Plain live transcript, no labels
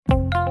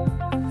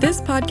This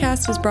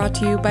podcast is brought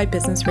to you by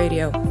Business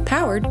Radio,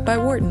 powered by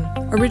Wharton,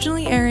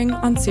 originally airing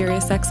on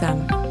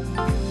SiriusXM.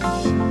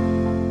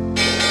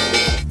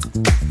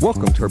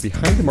 Welcome to our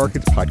Behind the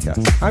Markets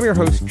podcast. I'm your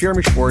host,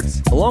 Jeremy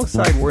Schwartz.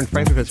 Alongside Wharton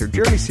Finance Professor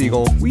Jeremy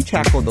Siegel, we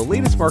tackle the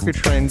latest market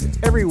trends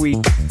every week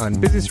on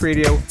Business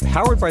Radio,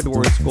 powered by the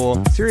Wharton School,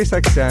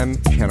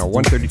 SiriusXM, channel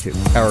 132.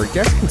 Our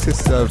guest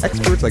consists of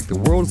experts like the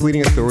world's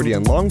leading authority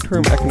on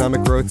long-term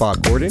economic growth,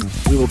 Bob Gordon.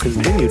 We will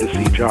continue to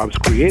see jobs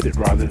created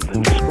rather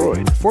than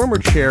destroyed. Former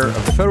chair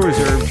of the Federal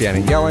Reserve,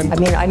 Janet Yellen.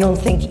 I don't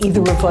think either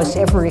of us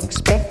ever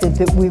expected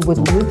that we would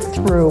live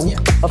through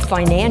a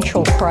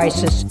financial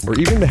crisis. Or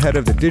even the head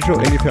of the Digital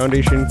India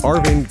Foundation,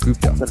 Arvind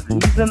Gupta. The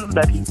reason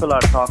that people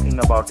are talking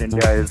about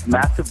India is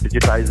massive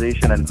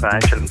digitization and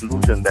financial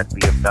inclusion that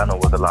we have done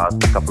over the last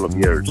couple of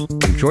years.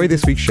 Enjoy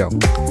this week's show.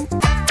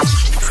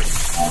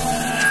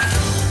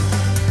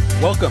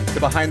 Welcome to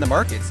Behind the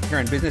Markets here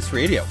on Business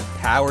Radio,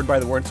 powered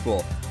by the Wharton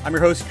School. I'm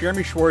your host,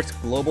 Jeremy Schwartz,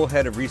 Global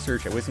Head of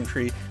Research at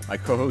WisdomTree. My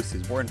co-host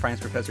is Wharton Finance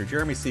Professor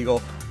Jeremy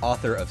Siegel,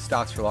 author of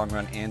Stocks for Long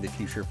Run and The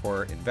Future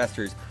for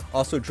Investors.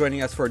 Also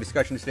joining us for our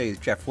discussion today is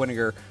Jeff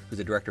Winninger, who's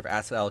the Director of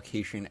Asset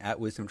Allocation at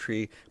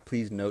WisdomTree.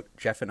 Please note,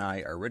 Jeff and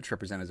I are registered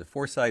representatives of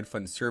Foreside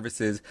Fund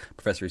Services.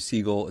 Professor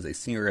Siegel is a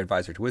senior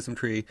advisor to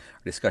WisdomTree.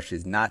 Our discussion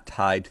is not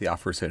tied to the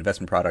offers of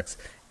investment products,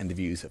 and the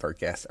views of our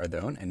guests are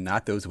their own and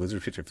not those of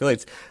WisdomTree's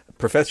affiliates.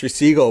 Professor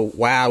Siegel,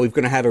 wow, we're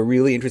going to have a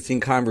really interesting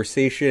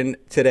conversation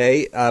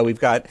today. We've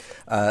got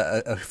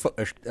a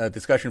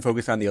discussion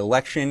focused on the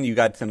election. You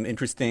got some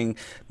interesting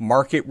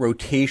market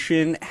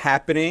rotation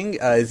happening.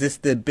 Is this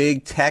the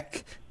big tech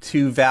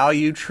to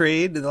value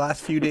trade in the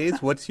last few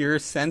days? What's your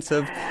sense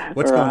of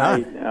what's going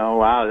on? Oh,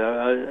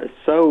 wow.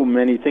 So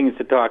many things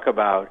to talk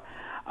about.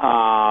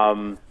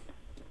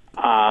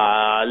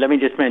 Let me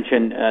just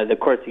mention, of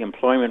course, the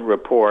employment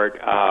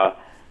report.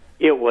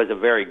 It was a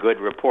very good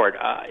report.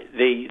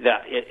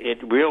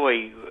 It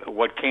really,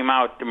 what came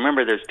out,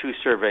 remember there's two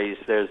surveys.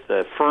 There's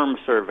the firm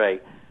survey,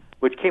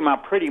 which came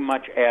out pretty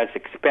much as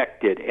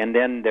expected, and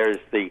then there's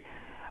the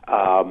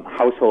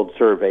household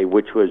survey,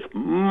 which was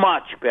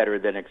much better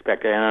than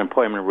expected, and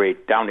unemployment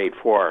rate down to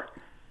 8.4.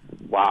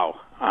 Wow.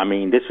 I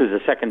mean, this was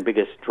the second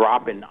biggest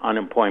drop in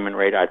unemployment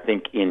rate, I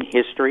think, in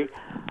history.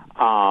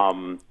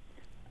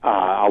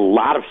 A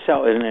lot of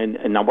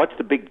and now what's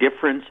the big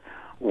difference?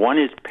 One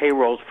is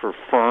payrolls for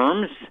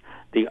firms.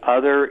 The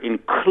other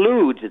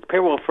it's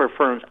payroll for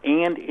firms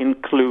and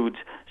includes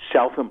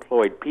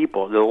self-employed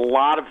people. There's a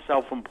lot of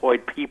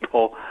self-employed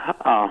people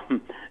are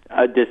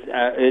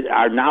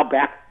now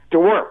back to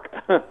work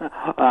that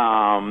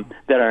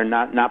are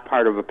not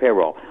part of a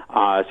payroll.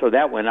 So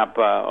that went up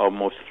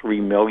almost 3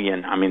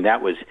 million. I mean,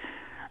 that was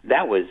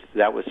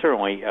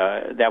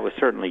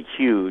certainly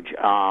huge.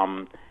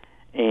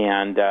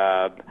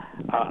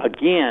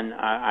 Again,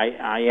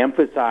 I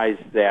emphasize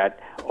that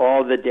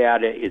all the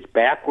data is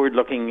backward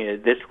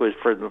looking. This was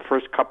for the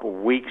first couple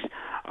of weeks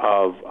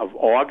of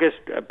August.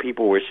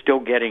 People were still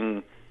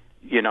getting,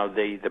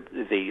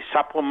 the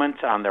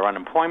supplements on their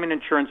unemployment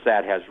insurance.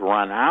 That has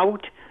run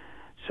out.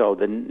 So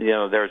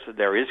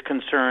there is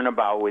concern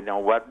about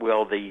what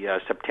will the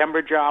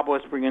September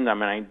jobless bring in. I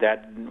mean,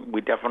 that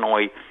we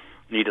definitely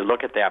need to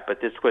look at that.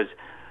 But this was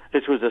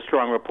a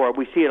strong report.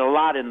 We see it a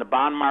lot in the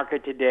bond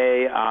market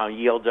today.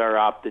 Yields are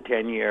up. The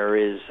 10-year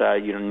is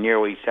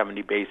nearly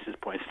 70 basis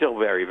points, still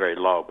very, very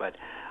low, but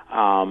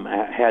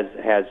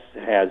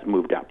has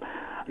moved up.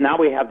 Now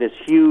we have this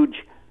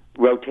huge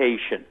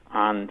rotation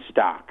on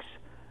stocks.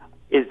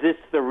 Is this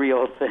the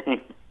real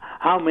thing?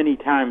 How many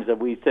times have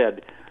we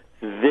said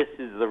this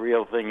is the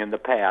real thing in the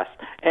past?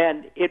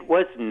 And it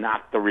was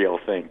not the real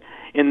thing.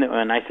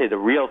 When I say the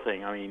real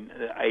thing, I mean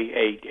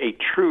a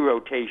true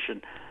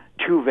rotation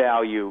to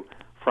value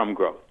from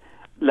growth.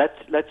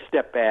 Let's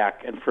step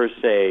back and first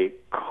say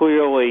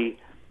clearly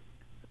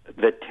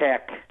the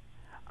tech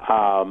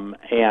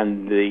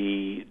and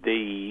the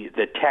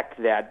tech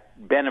that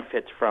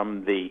benefits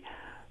from the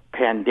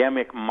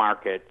pandemic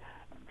market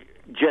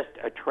just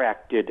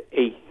attracted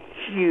a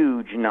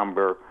huge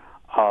number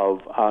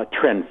of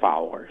trend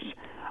followers.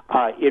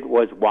 It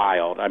was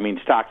wild. I mean,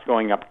 stocks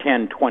going up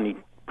 10-20%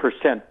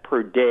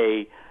 per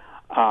day,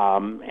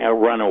 a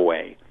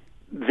runaway.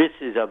 This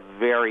is a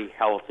very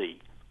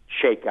healthy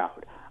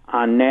shakeout.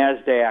 On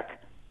NASDAQ,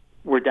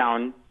 we're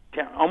down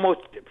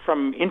almost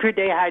from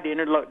intraday high to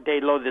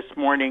intraday low this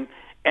morning,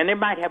 and they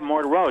might have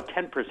more to roll,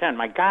 10%.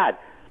 My God,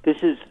 I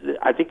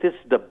think this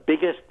is the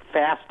biggest,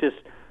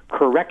 fastest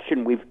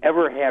correction we've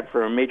ever had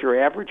for a major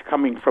average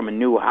coming from a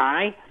new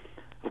high.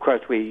 Of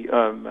course,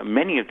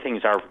 many of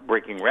things are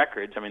breaking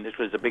records. I mean, this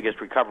was the biggest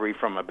recovery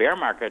from a bear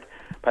market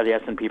by the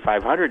S&P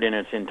 500 in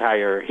its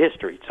entire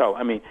history. So,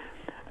 I mean,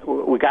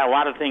 we got a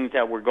lot of things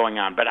that were going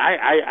on, but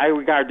I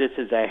regard this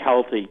as a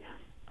healthy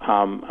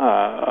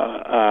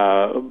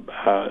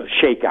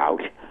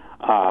shakeout.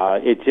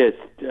 It's just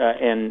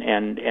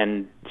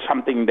and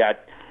something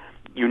that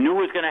you knew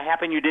was going to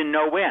happen. You didn't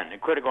know when.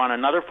 It could have gone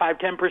another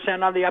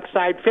 5-10% on the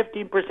upside,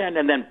 15%,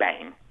 and then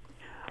bang,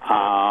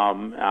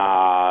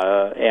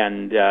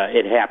 and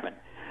it happened.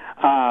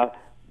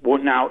 Well,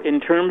 now, in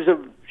terms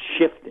of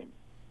shifting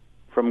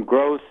from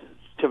growth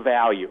to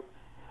value,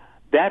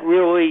 that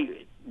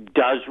really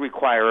does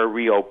require a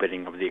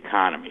reopening of the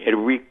economy. It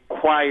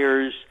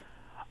requires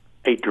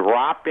a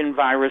drop in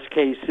virus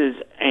cases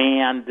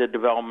and the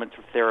development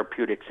of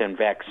therapeutics and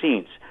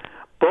vaccines,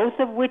 both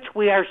of which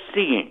we are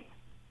seeing.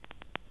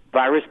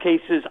 Virus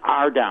cases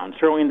are down.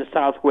 Certainly in the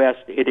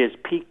Southwest, it has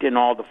peaked in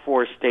all the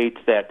 4 states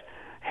that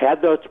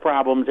had those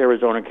problems: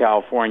 Arizona,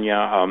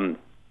 California,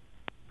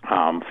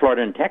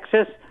 Florida, and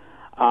Texas,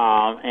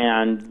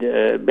 and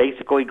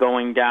basically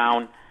going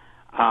down.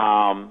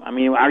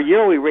 Our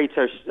yearly rates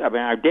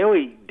our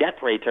daily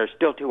death rates are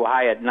still too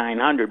high at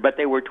 900, but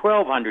they were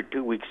 1,200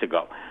 2 weeks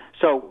ago.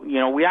 So,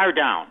 we are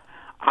down.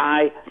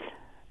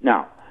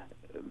 Now,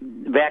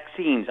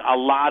 vaccines, a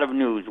lot of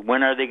news.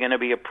 When are they going to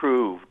be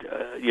approved?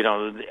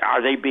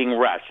 Are they being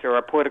rushed? There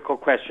are political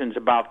questions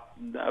about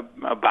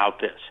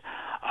this.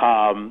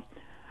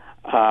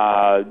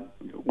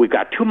 We've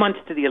got 2 months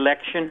to the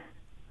election.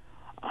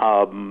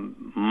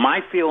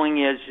 My feeling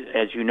is,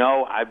 as you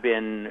know, I've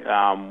been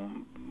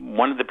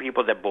one of the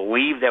people that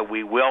believe that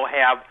we will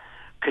have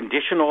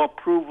conditional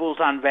approvals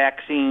on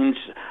vaccines.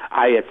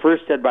 I at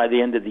first said by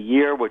the end of the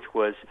year, which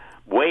was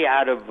way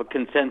out of a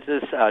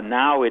consensus.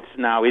 Now is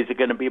it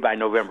going to be by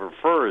November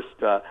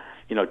 1st,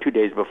 2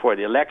 days before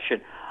the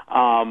election?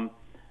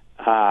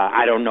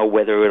 I don't know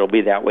whether it'll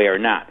be that way or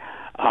not.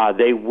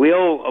 They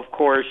will, of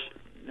course,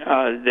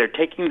 they're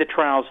taking the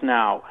trials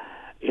now.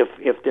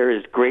 If there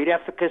is great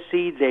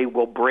efficacy, they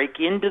will break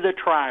into the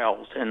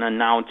trials and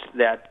announce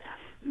that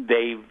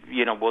they,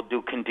 will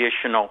do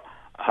conditional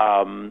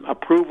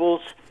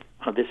approvals.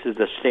 This is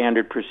a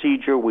standard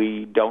procedure.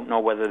 We don't know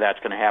whether that's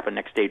going to happen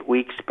next 8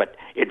 weeks, but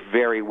it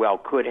very well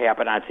could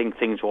happen. I think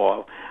things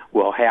will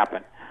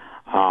happen.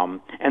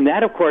 And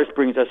that, of course,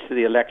 brings us to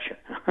the election.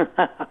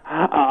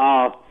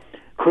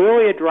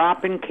 Clearly a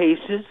drop in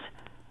cases.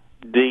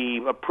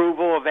 The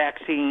approval of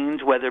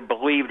vaccines, whether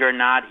believed or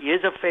not,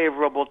 is a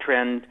favorable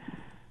trend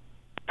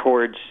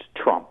towards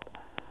Trump.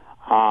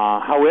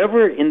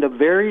 However, in the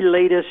very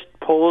latest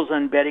polls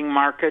on betting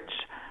markets,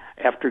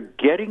 after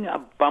getting a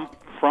bump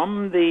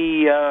from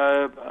the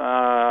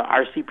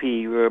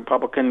RCP,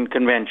 Republican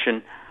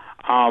Convention,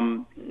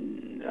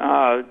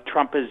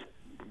 Trump has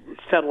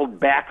settled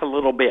back a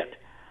little bit.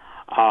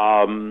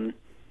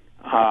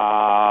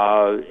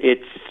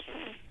 It's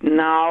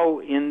now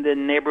in the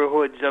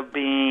neighborhoods of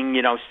being,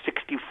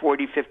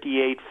 60-40,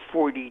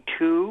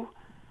 58-42.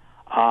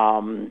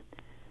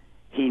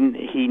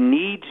 He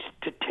needs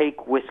to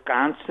take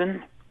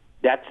Wisconsin.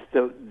 That's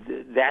the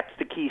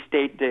key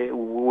state.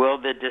 Will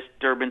the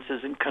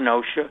disturbances in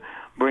Kenosha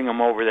bring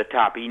him over the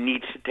top? He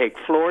needs to take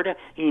Florida.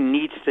 He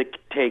needs to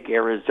take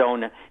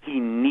Arizona. He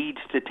needs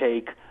to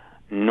take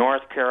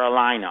North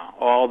Carolina.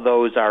 All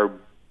those are,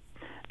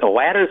 the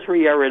latter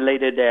 3 are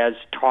related as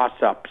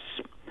toss-ups.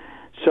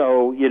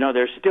 So,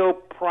 there's still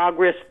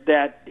progress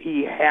that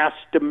he has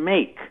to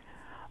make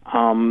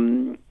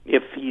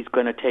if he's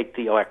going to take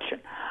the election.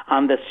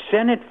 On the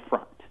Senate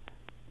front,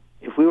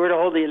 if we were to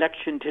hold the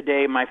election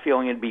today, my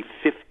feeling would be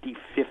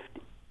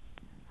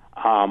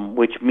 50-50,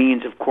 which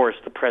means, of course,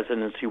 the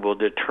presidency will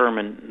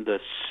determine the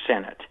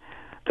Senate.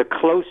 The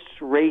close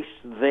race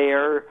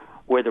there,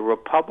 where the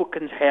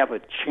Republicans have a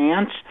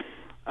chance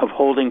of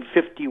holding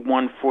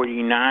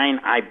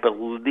 51-49, I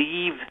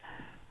believe,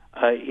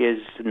 is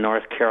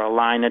North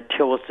Carolina,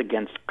 Tillis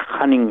against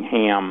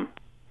Cunningham.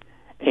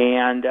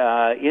 And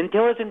in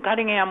Tillis and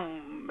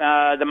Cunningham,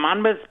 the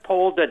Monmouth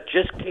poll that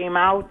just came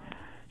out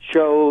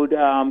showed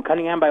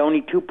Cunningham by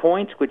only 2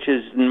 points, which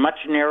is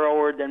much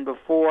narrower than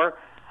before.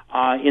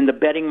 In the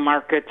betting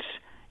markets,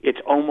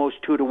 it's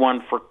almost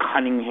 2-1 for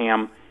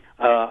Cunningham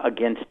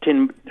against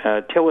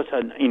Tillis,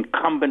 an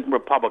incumbent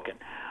Republican.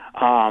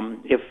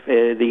 If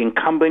the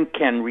incumbent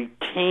can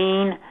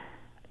retain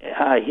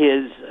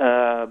his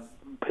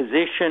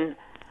position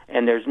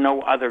and there's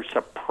no other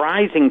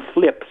surprising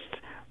flips,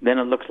 then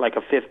it looks like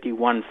a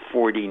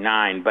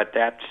 51-49. But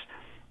that's,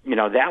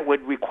 that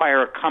would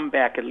require a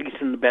comeback, at least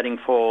in the betting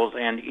polls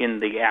and in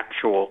the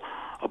actual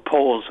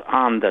polls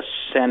on the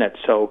Senate.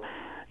 So,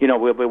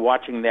 we'll be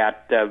watching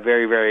that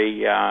very,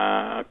 very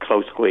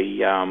closely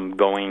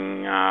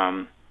going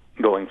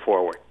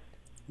forward.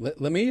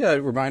 Let me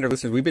remind our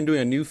listeners, we've been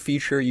doing a new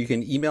feature. You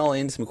can email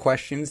in some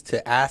questions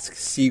to Ask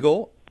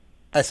Siegel,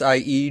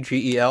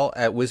 SIEGEL,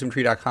 at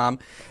wisdomtree.com.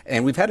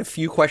 And we've had a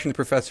few questions,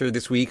 Professor,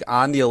 this week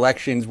on the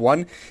elections.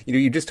 One,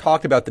 you just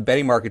talked about the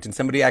betting markets, and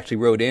somebody actually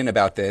wrote in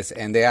about this,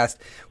 and they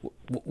asked,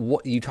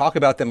 you talk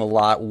about them a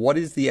lot. What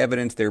is the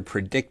evidence they're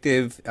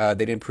predictive? They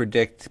didn't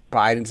predict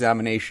Biden's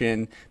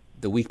nomination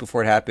the week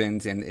before it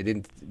happens, and it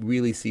didn't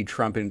really see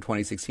Trump in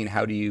 2016.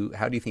 How do you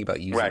think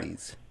about using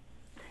these?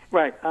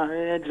 Right.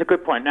 It's a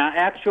good point. Now,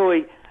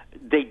 actually,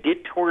 they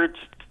did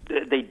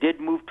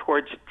move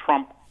towards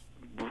Trump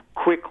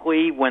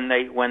quickly when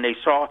they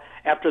saw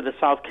after the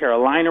South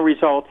Carolina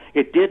result.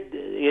 It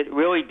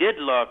really did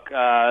look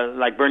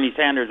like Bernie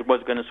Sanders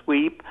was going to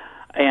sweep,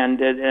 and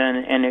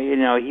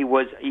he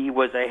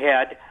was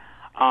ahead.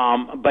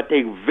 But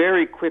they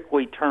very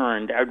quickly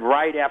turned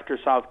right after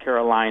South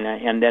Carolina,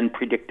 and then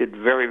predicted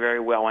very, very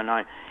well in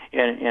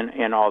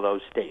all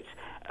those states.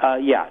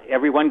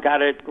 Everyone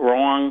got it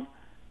wrong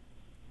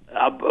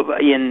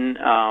in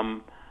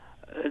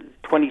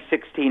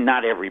 2016.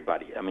 Not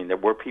everybody. I mean, there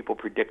were people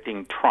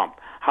predicting Trump.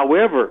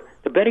 However,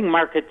 the betting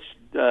markets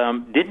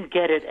didn't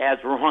get it as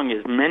wrong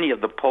as many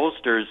of the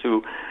pollsters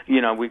who,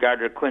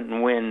 regarded a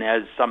Clinton win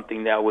as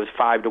something that was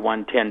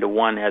 5-1,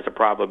 10-1 as a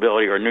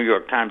probability, or New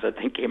York Times, I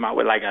think, came out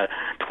with like a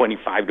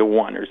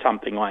 25-1 or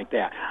something like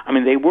that. I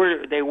mean, they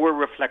were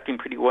reflecting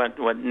pretty what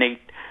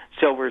Nate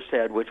Silver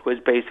said, which was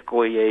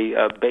basically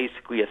a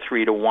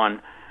 3-1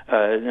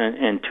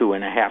 and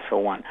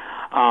 2.5-1.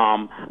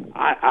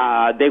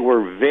 They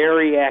were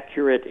very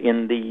accurate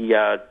in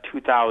the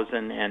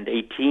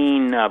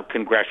 2018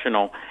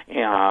 congressional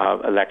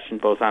election,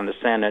 both on the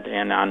Senate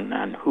and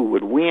on who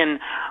would win.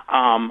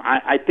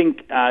 I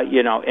think,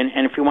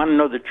 and if you want to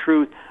know the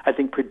truth, I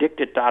think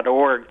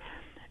Predictit.org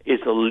is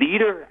a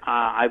leader.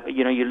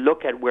 You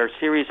look at where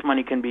serious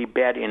money can be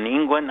bet in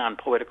England on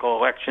political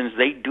elections.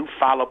 They do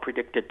follow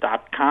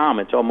Predictit.com.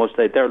 It's almost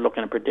like they're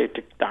looking at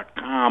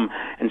Predictit.com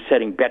and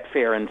setting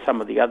Betfair and some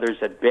of the others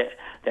that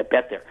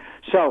bet there.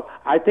 So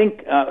I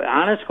think,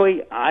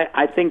 honestly,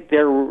 I think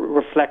they're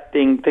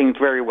reflecting things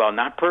very well.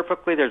 Not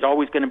perfectly. There's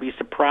always going to be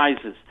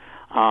surprises.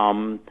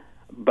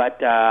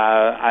 But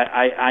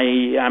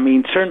I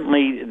mean,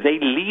 certainly they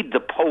lead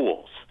the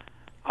polls.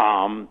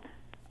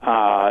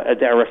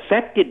 They're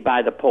affected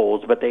by the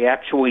polls, but they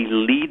actually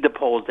lead the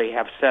polls. They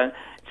have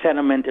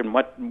sentiment and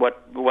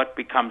what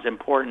becomes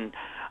important.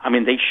 I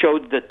mean, they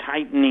showed the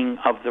tightening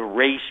of the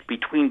race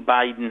between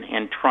Biden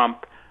and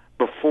Trump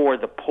before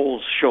the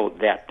polls showed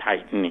that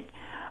tightening.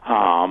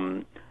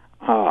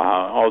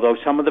 Although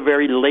some of the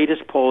very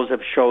latest polls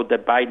have showed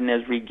that Biden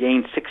has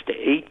regained 6 to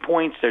 8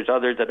 points, there's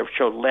others that have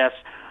showed less.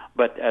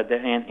 But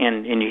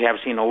and you have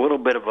seen a little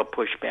bit of a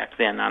pushback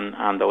then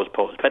on those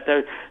polls. But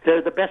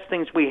they're the best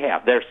things we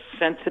have. They're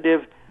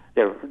sensitive.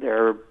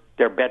 They're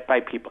bet by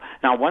people.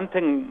 Now, one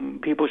thing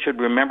people should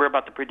remember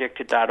about the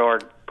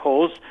Predictit.org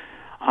polls,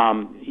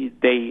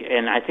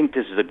 and I think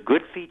this is a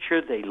good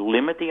feature. They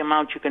limit the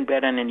amount you can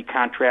bet on any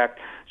contract,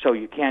 so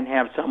you can't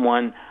have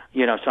someone,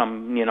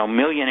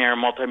 millionaire,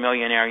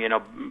 multimillionaire,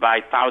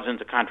 buy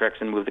thousands of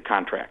contracts and move the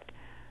contract.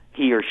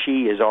 He or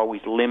she is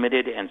always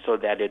limited, and so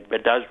that it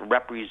does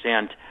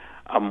represent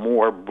a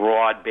more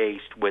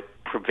broad-based with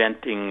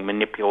preventing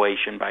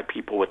manipulation by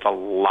people with a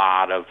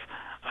lot of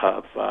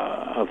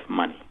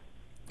money.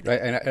 Right,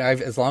 and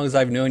as long as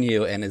I've known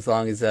you, and as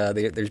long as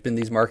there's been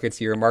these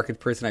markets, you're a market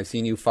person. I've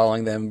seen you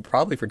following them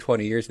probably for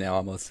 20 years now,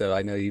 almost. So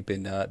I know you've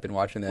been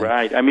watching them.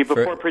 Right. I mean,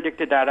 before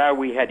Predictit.org,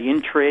 we had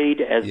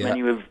InTrade, as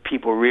many of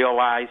people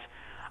realize,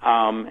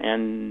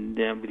 and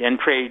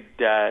InTrade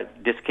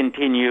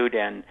discontinued,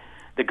 and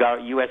the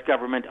U.S.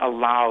 government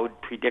allowed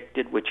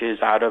Predictit, which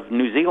is out of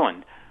New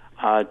Zealand,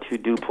 to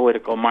do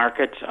political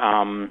markets,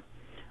 and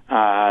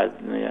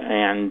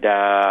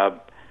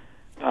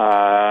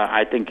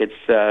I think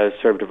it's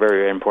served a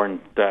very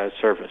important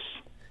service.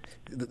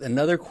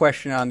 Another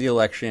question on the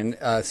election.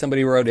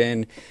 Somebody wrote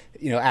in,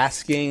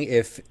 asking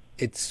if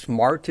it's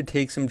smart to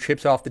take some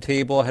chips off the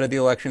table ahead of the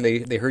election.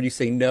 They heard you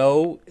say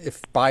no.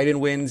 If Biden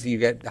wins, you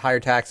get higher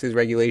taxes,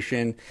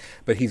 regulation.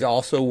 But he's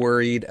also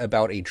worried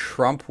about a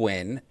Trump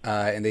win,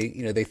 and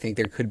they think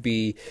there could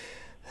be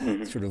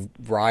sort of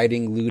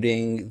rioting,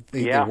 looting.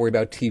 They worry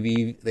about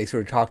TV. They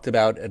sort of talked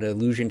about an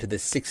allusion to the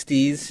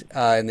 60s,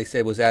 and they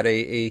said, was that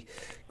a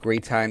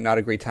great time, not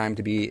a great time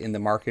to be in the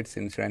markets?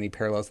 And is there any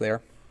parallels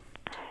there?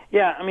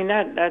 Yeah, I mean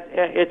that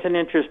it's an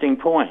interesting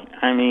point.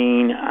 I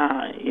mean,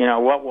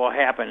 what will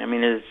happen? I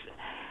mean,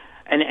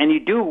 and you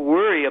do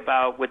worry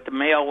about with the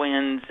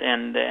mail-ins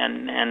and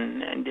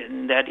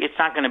that it's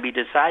not going to be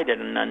decided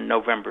on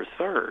November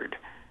 3rd.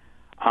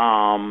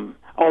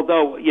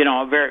 Although,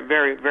 very,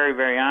 very, very,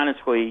 very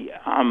honestly,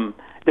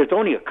 there's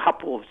only a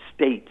couple of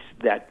states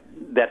that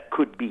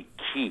could be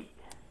key.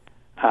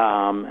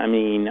 I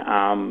mean,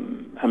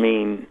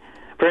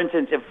 for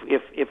instance,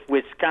 if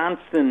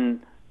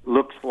Wisconsin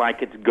looks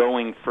like it's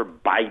going for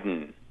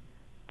Biden,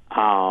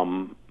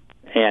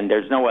 and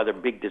there's no other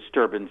big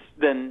disturbance,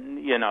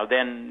 then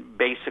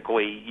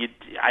basically you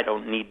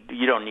don't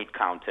need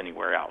counts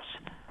anywhere else.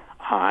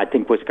 I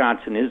think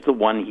Wisconsin is the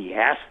one he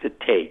has to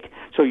take.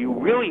 So you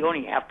really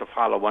only have to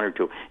follow one or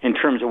two in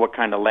terms of what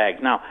kind of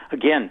lag. Now,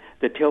 again,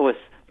 the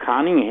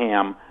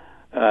Tillis-Cunningham,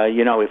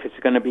 if it's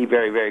going to be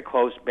very, very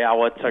close,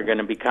 ballots are going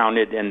to be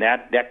counted, and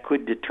that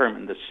could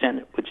determine the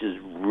Senate, which is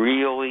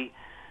really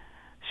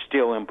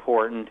still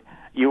important.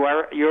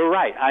 You're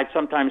right. I've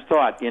sometimes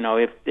thought,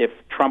 if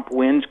Trump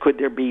wins, could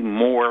there be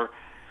more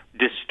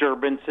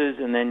disturbances,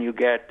 and then you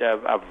get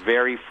a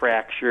very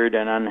fractured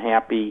and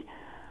unhappy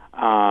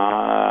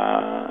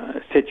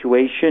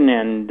situation,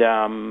 and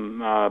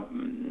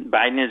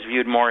Biden is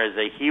viewed more as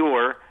a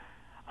healer,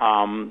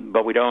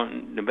 but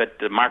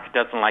the market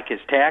doesn't like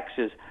his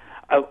taxes.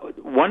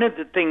 One of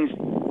the things,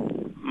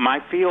 my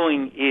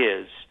feeling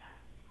is,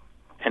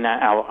 and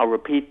I'll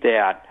repeat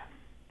that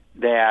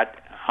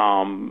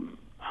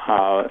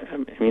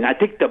I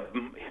think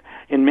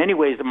in many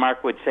ways the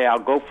market would say I'll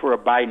go for a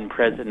Biden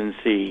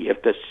presidency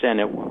if the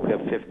Senate will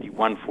have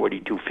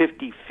 51-42,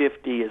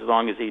 50-50 as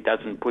long as he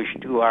doesn't push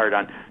too hard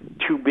on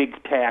too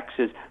big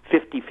taxes.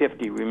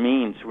 50-50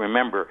 remains.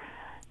 Remember,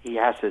 he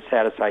has to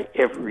satisfy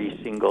every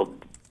single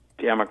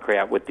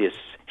Democrat with this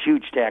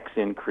huge tax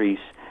increase,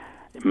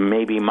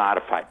 maybe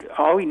modified.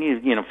 All he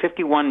needs,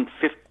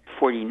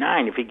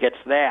 51-49. If he gets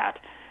that,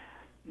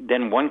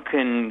 then one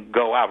can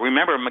go out.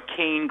 Remember,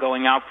 McCain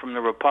going out from the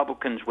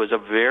Republicans was a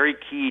very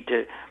key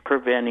to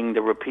preventing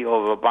the repeal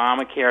of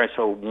Obamacare.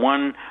 So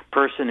one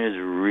person is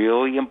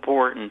really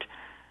important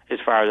as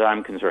far as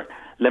I'm concerned.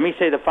 Let me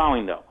say the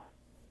following, though.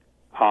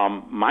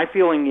 My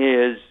feeling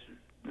is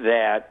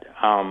that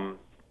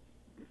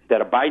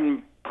that a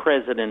Biden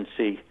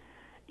presidency,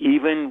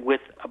 even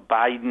with a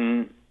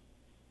Biden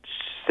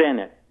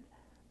Senate,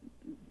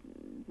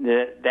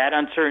 that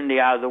uncertainty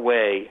out of the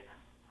way,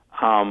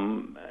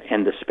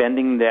 and the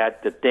spending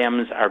that the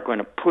Dems are going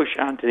to push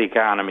onto the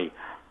economy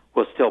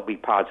will still be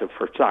positive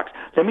for stocks.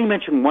 Let me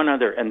mention one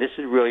other, and this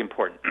is really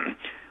important,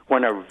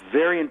 a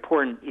very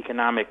important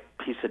economic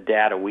piece of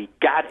data we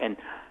got, and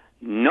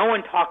no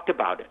one talked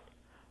about it.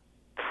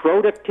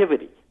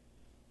 Productivity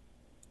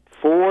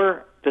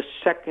for the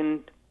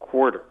second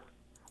quarter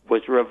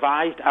was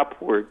revised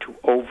upward to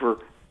over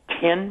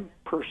 10%,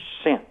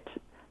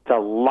 the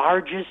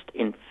largest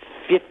in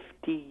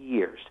 50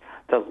 years.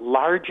 The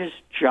largest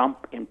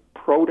jump in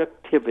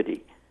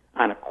productivity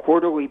on a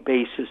quarterly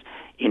basis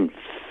in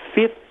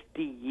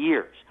 50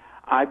 years.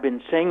 I've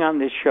been saying on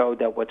this show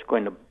that what's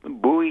going to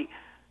buoy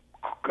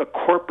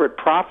corporate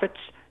profits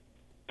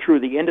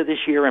through the end of this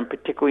year, and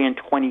particularly in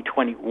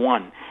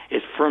 2021,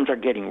 is firms are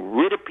getting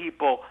rid of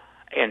people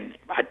and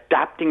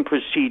adopting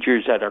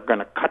procedures that are going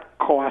to cut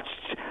costs,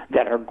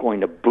 that are going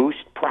to boost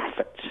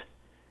profits.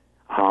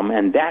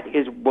 And that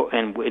is,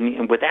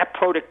 and with that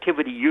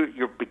productivity,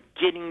 you're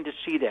beginning to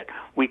see that.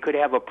 We could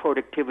have a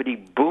productivity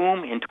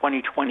boom in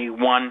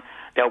 2021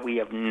 that we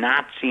have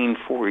not seen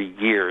for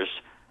years.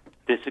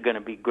 This is going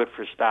to be good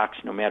for stocks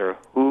no matter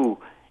who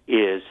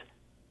is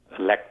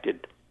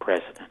elected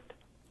president.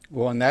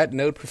 Well, on that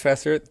note,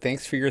 Professor,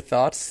 thanks for your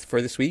thoughts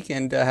for this week,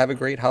 and have a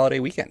great holiday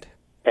weekend.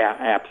 Yeah,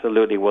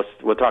 absolutely. We'll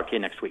talk to you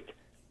next week.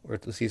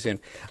 We'll see you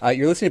soon.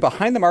 You're listening to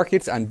Behind the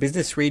Markets on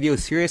Business Radio,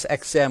 Sirius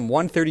XM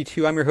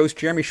 132. I'm your host,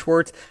 Jeremy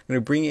Schwartz. I'm going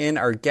to bring in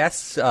our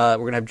guests. We're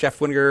going to have Jeff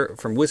Winiger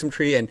from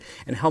WisdomTree and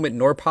Helmut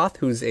Norpoth,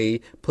 who's a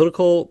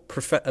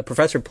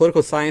professor of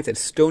political science at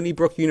Stony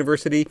Brook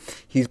University.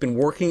 He's been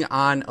working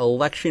on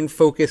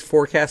election-focused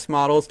forecast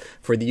models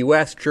for the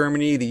U.S.,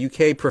 Germany, the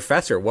UK.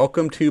 Professor,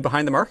 welcome to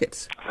Behind the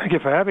Markets. Thank you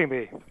for having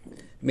me.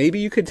 Maybe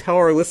you could tell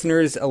our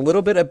listeners a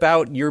little bit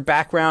about your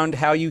background,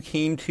 how you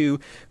came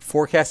to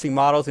forecasting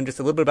models, and just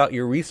a little bit about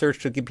your research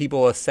to give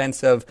people a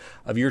sense of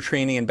your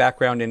training and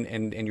background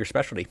and your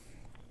specialty.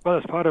 Well,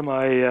 as part of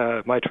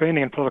my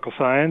training in political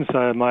science,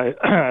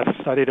 I've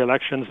studied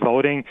elections,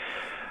 voting,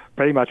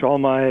 pretty much all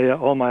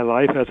my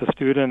life as a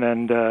student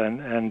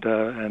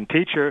and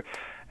teacher.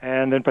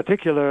 And in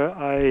particular,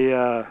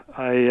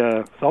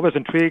 I was always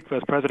intrigued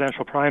with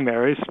presidential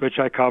primaries, which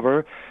I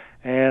cover.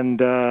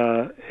 And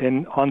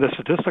on the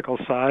statistical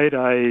side,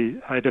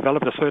 I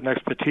developed a certain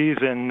expertise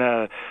in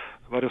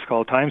what is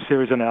called time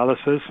series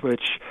analysis,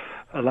 which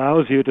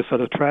allows you to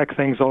sort of track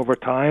things over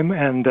time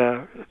and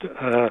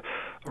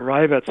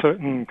arrive at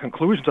certain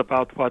conclusions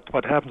about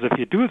what happens if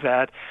you do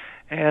that.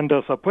 And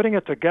so putting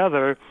it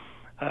together,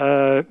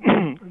 over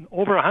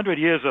 100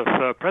 years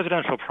of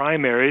presidential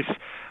primaries,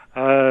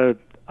 I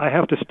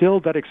have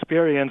distilled that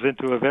experience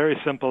into a very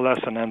simple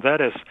lesson, and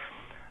that is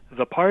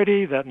the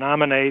party that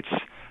nominates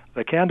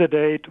the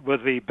candidate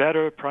with the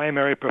better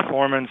primary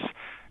performance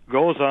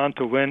goes on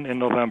to win in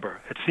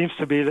November. It seems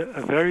to be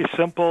a very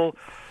simple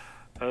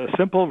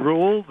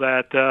rule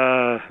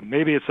that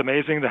maybe it's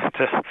amazing that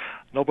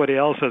nobody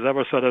else has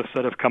ever sort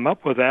of come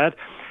up with that.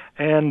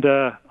 And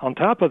on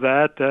top of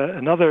that,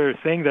 another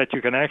thing that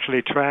you can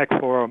actually track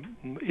for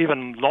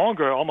even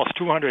longer, almost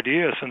 200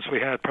 years since we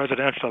had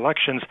presidential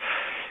elections,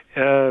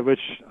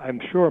 which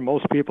I'm sure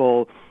most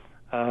people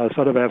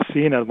sort of have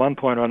seen at one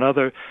point or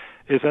another,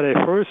 is that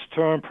a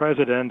first-term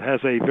president has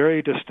a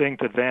very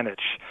distinct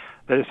advantage.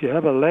 That is, you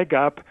have a leg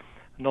up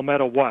no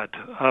matter what,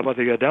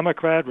 whether you're a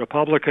Democrat,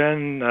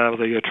 Republican,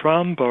 whether you're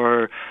Trump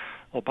or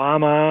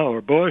Obama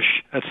or Bush,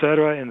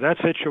 etc. In that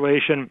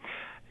situation,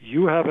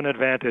 you have an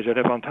advantage. And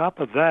if on top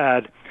of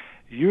that,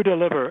 you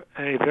deliver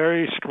a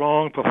very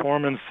strong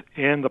performance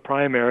in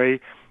the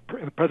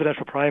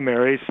presidential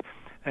primaries,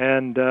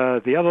 and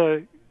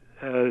the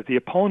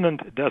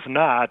opponent does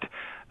not,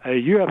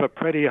 you have a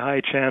pretty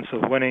high chance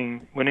of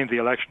winning the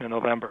election in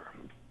November.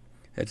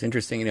 That's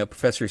interesting.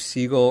 Professor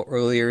Siegel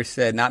earlier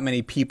said not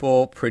many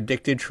people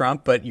predicted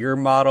Trump, but your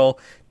model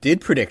did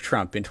predict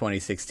Trump in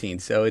 2016.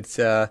 So it's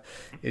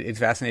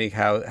fascinating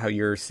how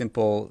your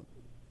simple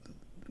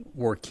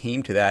work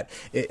came to that.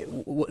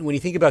 When you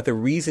think about the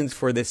reasons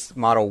for this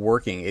model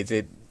working, is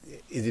it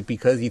is it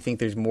because you think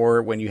there's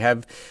more when you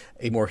have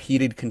a more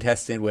heated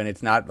contestant, when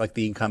it's not like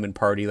the incumbent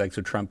party, like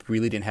so Trump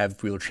really didn't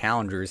have real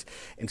challengers,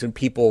 and so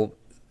people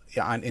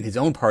in his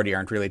own party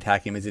aren't really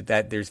attacking him? Is it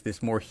that there's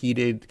this more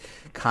heated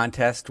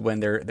contest when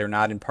they're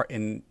not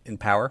in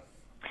power?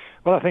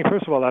 Well, I think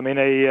first of all, I mean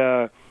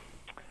a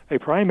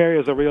primary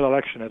is a real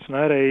election. It's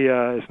not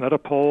a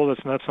poll.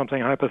 It's not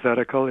something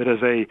hypothetical. It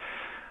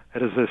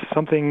is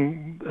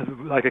something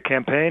like a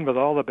campaign with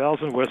all the bells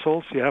and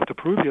whistles. You have to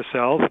prove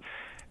yourself,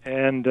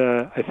 and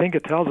I think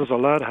it tells us a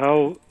lot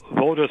how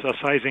voters are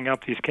sizing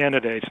up these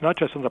candidates, not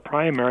just in the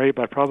primary,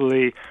 but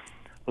probably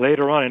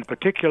later on. In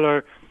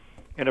particular,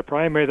 in a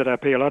primary that I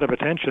pay a lot of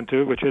attention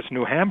to, which is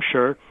New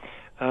Hampshire,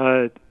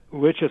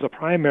 which is a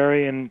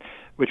primary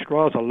which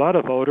draws a lot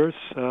of voters.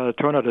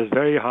 Turnout is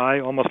very high,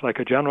 almost like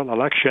a general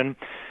election,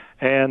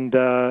 and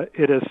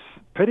it is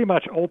pretty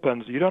much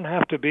open. You don't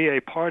have to be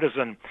a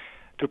partisan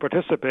to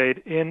participate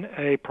in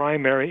a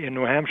primary in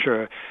New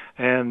Hampshire,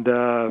 and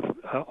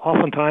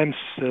oftentimes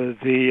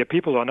the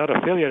people who are not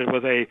affiliated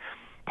with a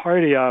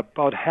party are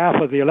about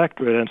half of the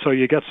electorate, and so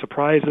you get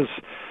surprises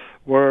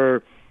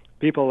where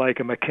people like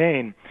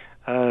McCain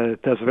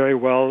does very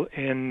well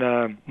in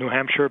New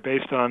Hampshire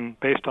based on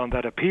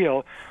that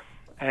appeal.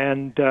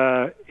 And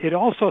it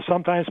also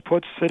sometimes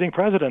puts sitting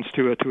presidents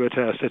to a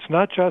test. It's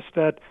not just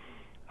that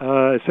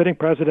a sitting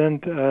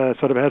president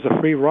sort of has a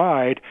free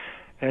ride.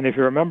 And if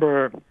you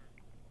remember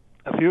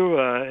a few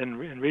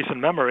in recent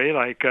memory,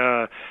 like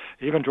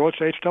even George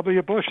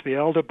H.W. Bush, the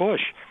elder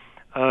Bush,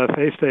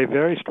 faced a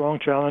very strong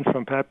challenge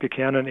from Pat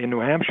Buchanan in New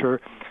Hampshire.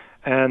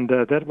 And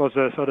that was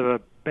a sort of a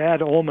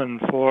bad omen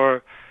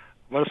for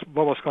what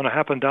was going to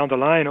happen down the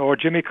line, or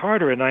Jimmy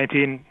Carter in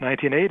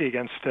 1980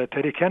 against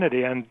Teddy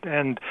Kennedy,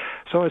 and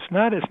so it's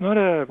not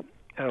a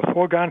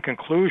foregone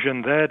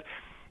conclusion that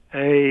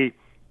a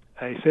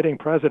sitting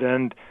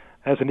president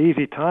has an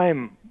easy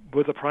time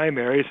with the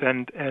primaries,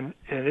 and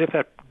if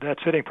that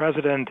sitting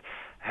president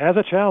has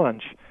a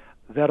challenge,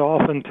 that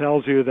often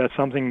tells you that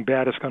something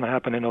bad is going to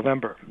happen in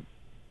November.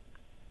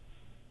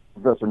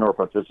 Professor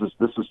Norfelt, this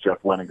is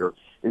Jeff Leninger.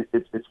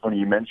 It's funny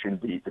you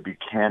mentioned the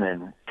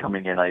Buchanan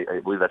coming in. I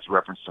believe that's a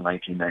reference to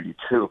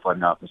 1992, if I'm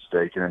not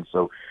mistaken. And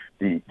so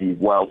the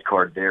wild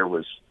card there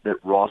was that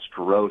Ross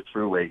Perot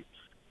threw a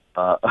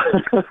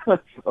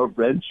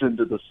wrench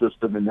into the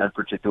system in that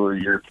particular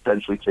year,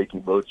 potentially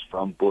taking votes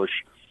from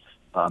Bush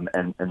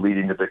and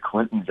leading to the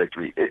Clinton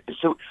victory.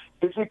 So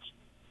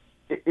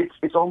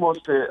it's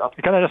almost a.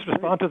 Can I just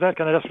respond to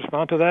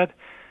that?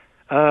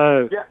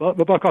 Yeah. Well,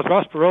 because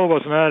Ross Perot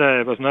was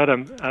not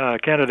a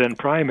candidate in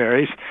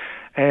primaries,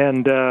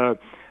 and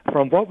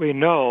from what we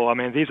know, I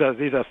mean, these are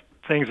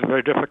things that are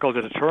very difficult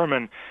to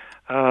determine.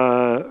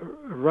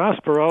 Ross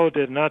Perot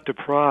did not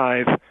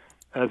deprive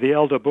the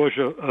elder Bush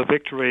of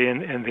victory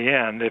in the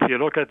end. If you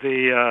look at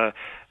the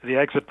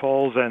exit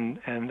polls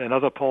and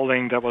other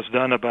polling that was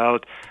done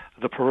about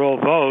the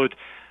Perot vote,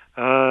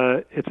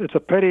 it's a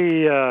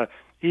pretty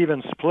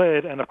even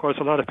split, and of course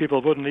a lot of people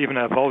wouldn't even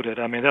have voted.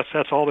 I mean,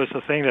 that's always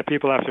the thing that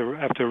people have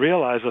to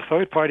realize. A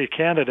third party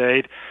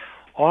candidate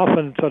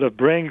often sort of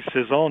brings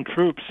his own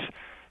troops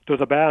to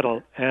the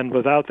battle, and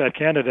without that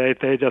candidate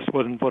they just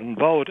wouldn't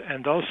vote.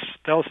 And those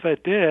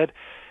that did,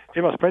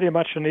 it was pretty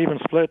much an even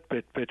split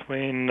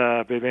between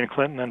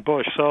Clinton and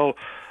Bush. So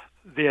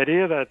the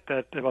idea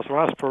that it was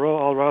Ross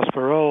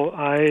Perot,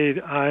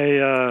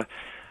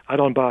 I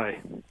don't buy.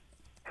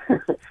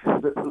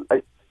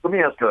 Let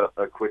me ask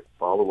a quick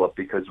follow-up,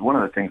 because one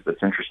of the things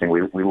that's interesting,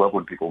 we love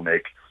when people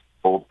make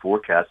bold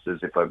forecasts,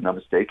 is, if I'm not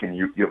mistaken,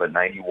 you have a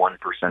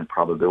 91%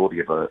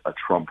 probability of a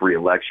Trump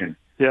re-election.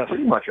 Yes.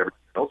 Pretty much everything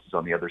else is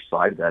on the other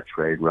side of that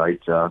trade,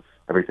 right?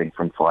 Everything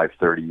from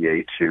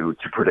 538 to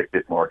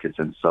predicted markets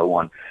and so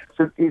on.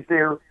 So is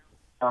there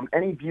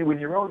any view in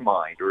your own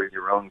mind or in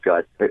your own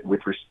gut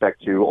with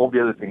respect to all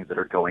the other things that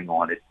are going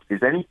on?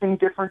 Is anything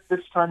different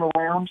this time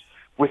around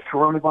with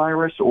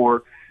coronavirus,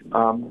 or...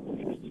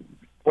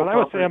 Well, I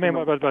would say, I mean,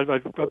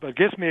 but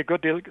gives me a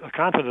good deal of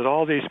confidence.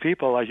 All these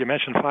people, like you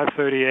mentioned,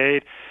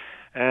 538,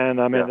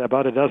 and I mean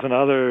about a dozen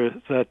others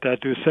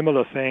that do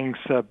similar things,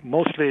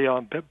 mostly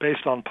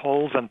based on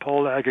polls and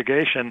poll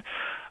aggregation.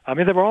 I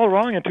mean, they were all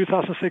wrong in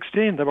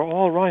 2016. They were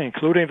all wrong,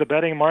 including the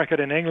betting market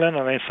in England.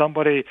 I mean,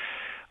 somebody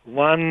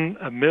won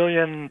 $1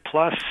 million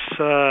plus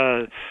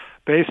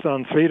based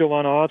on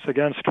 3-to-1 odds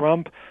against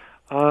Trump.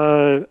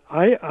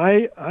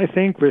 I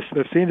think we've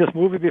seen this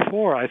movie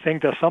before. I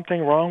think there's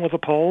something wrong with the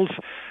polls,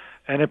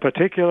 and in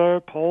particular,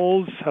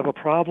 polls have a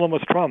problem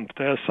with Trump.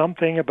 There's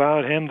something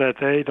about him that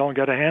they don't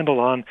get a handle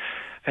on,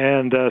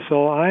 and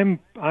so I'm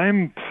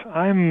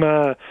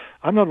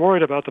not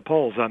worried about the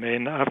polls. I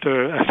mean,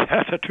 after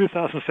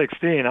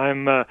 2016,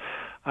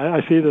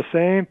 I see the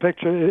same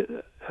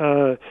picture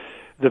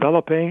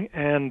developing,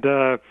 and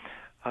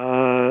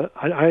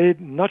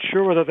I'm not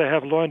sure whether they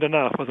have learned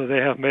enough, whether they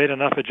have made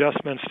enough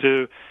adjustments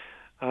to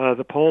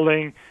the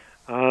polling.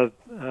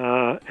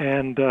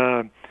 And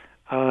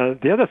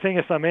the other thing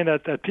is, I mean,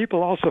 that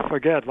people also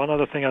forget, one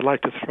other thing I'd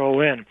like to throw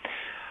in,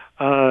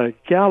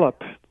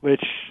 Gallup,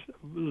 which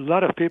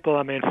lot of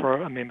people,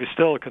 we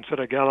still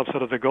consider Gallup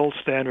sort of the gold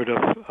standard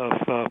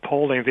of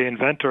polling, the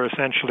inventor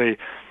essentially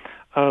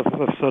of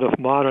sort of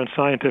modern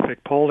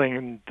scientific polling,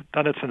 and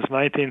done it since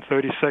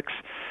 1936.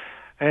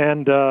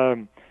 And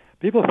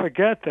people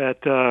forget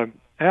that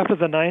after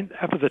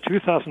the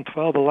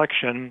 2012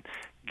 election,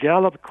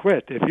 Gallup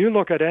quit. If you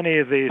look at any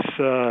of these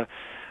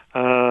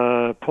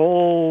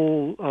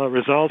poll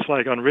results,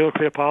 like on Real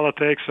Clear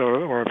Politics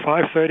or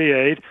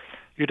 538,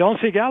 you don't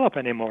see Gallup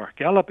anymore.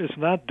 Gallup is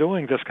not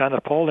doing this kind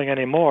of polling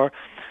anymore.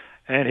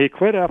 And he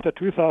quit after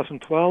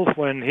 2012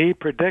 when he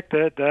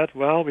predicted that,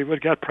 well, we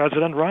would get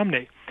President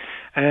Romney.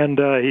 And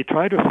he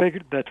tried to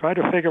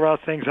figure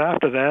out things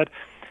after that,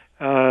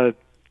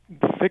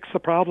 fix the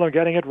problem,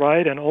 getting it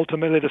right, and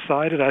ultimately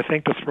decided, I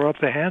think, to throw up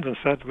their hands and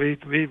said, we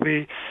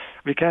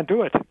can't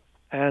do it.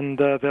 And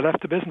they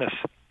left the business.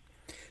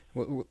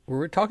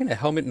 We're talking to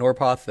Helmut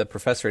Norpoth, the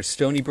professor at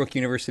Stony Brook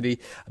University,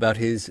 about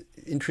his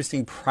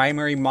interesting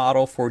primary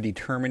model for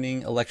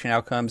determining election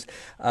outcomes.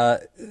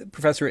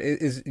 Professor,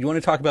 you want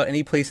to talk about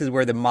any places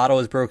where the model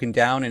is broken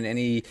down and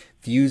any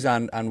views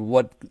on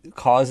what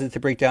caused it to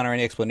break down or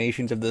any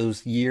explanations of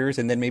those years?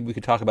 And then maybe we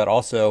could talk about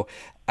also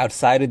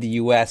outside of the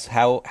U.S.,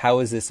 how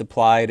is this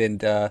applied?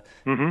 And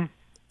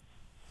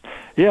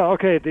Yeah,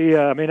 okay.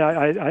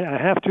 I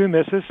have two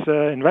misses.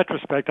 In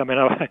retrospect, I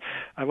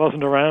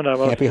wasn't around. I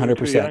was too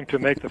young to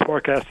make the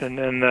forecast in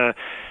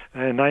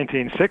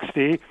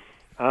 1960.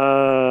 When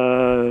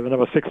I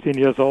was 16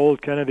 years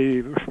old, Kennedy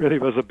really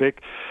was a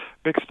big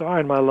star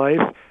in my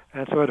life,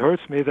 and so it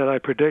hurts me that I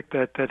predict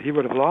that he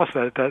would have lost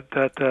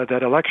that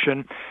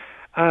election.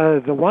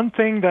 The one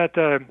thing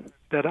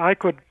that I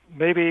could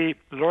maybe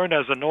learn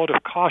as a note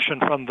of caution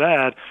from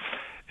that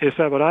is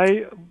that what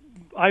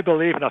I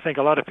believe, and I think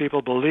a lot of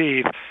people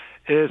believe,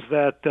 is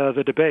that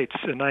the debates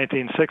in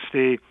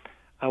 1960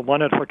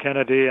 won it for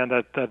Kennedy and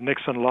that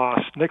Nixon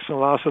lost. Nixon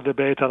lost the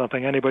debate. I don't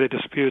think anybody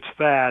disputes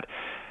that.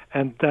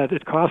 And that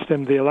it cost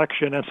him the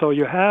election. And so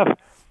you have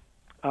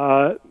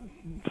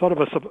sort of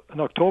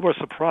an October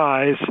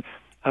surprise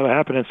that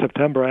happened in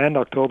September and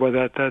October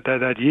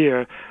that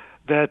year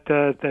that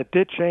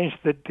did change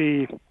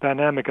the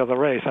dynamic of the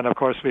race. And, of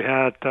course, we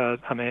had,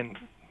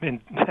 in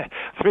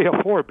 3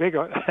 or 4 big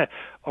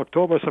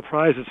October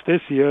surprises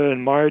this year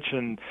in March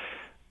and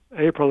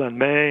April and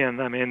May, and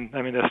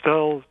they're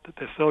still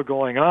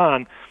going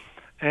on,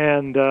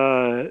 and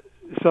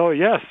so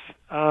yes,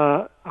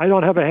 I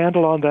don't have a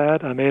handle on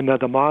that.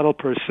 The model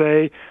per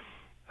se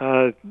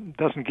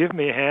doesn't give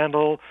me a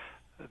handle.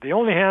 The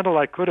only handle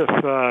I could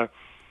have,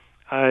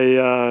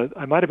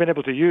 I might have been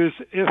able to use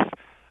if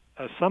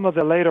some of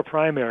the later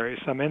primaries.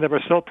 There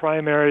were still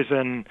primaries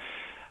in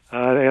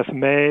I guess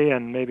May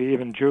and maybe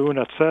even June,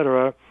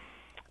 etc.,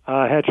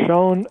 had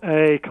shown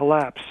a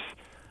collapse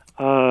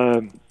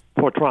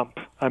for Trump.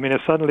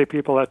 If suddenly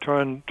people had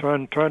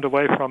turned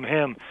away from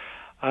him,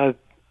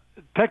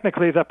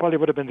 technically that probably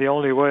would have been the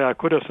only way I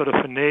could have sort of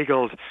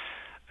finagled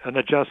an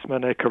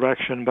adjustment, a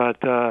correction, but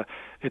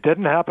it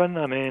didn't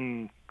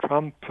happen.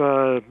 Trump,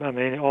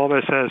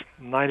 always has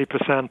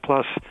 90%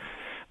 plus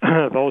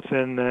votes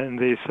in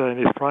these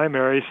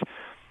primaries,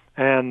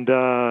 and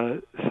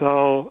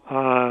so.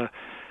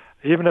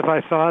 Even if I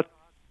thought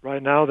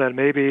right now that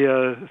maybe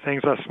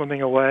things are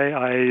swimming away,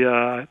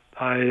 I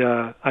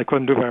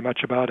couldn't do very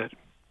much about it.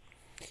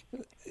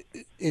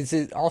 Is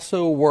it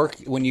also work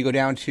when you go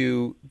down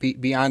to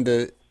beyond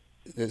the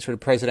sort of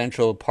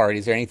presidential party?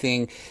 Is there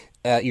anything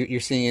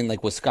you're seeing in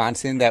like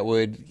Wisconsin that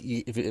would,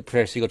 if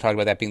Professor Siegel talked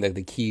about that being like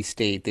the key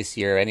state this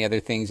year? Any other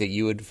things that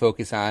you would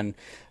focus on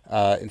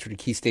in sort of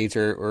key states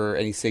or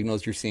any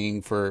signals you're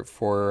seeing for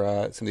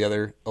some of the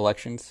other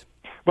elections?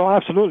 Well,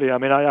 absolutely.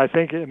 I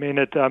think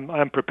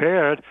I'm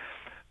prepared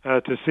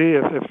to see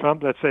if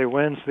Trump, let's say,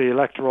 wins the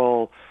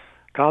electoral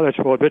college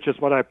vote, which is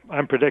what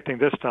I'm predicting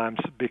this time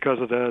because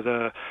of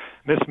the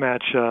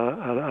mismatch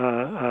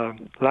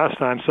last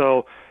time.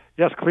 So,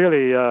 yes,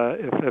 clearly,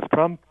 if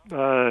Trump,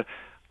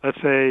 let's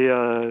say,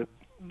 it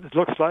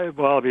looks like,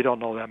 well, we don't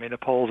know that. The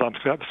polls, I'm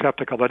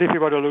skeptical. But if he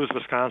were to lose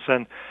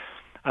Wisconsin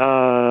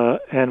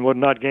and would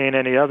not gain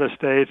any other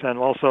states, and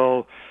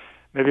also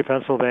maybe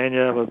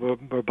Pennsylvania,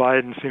 where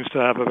Biden seems to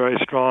have a very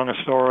strong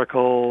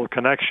historical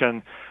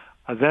connection,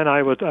 then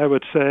I would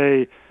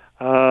say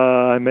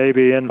I may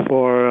be in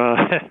for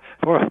a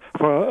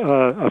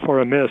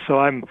miss. So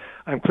I'm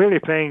clearly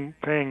paying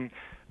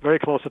very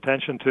close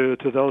attention to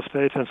those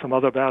states and some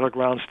other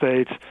battleground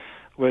states,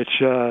 which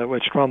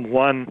Trump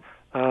won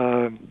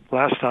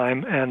last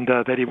time, and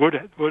that he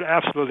would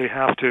absolutely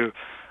have to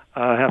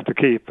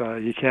keep.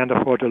 You can't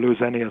afford to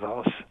lose any of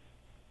those.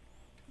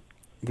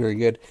 Very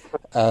good.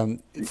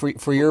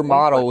 For your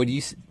model, would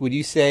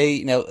you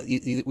say,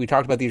 we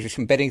talked about these are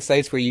some betting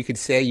sites where you could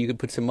say you could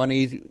put some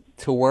money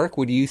to work.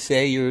 Would you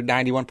say your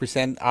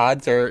 91%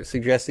 odds are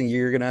suggesting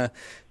you're going to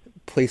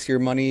place your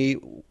money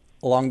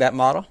along that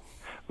model?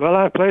 Well,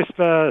 I placed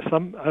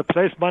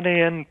money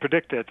in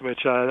Predicted,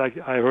 which I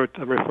heard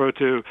referred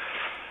to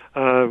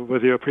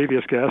with your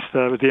previous guest.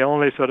 It was the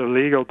only sort of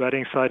legal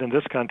betting site in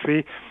this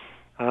country.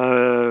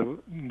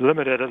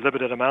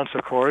 limited amounts,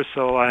 of course.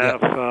 So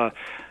I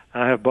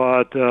have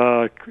bought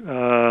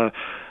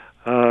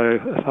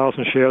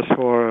 1,000 shares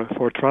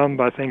for Trump.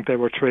 I think they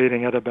were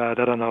trading at about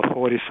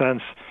 40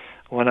 cents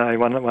when I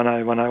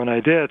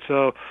did.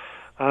 So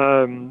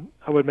I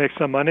would make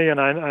some money, and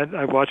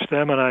I watch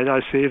them, and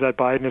I see that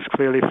Biden is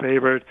clearly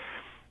favored.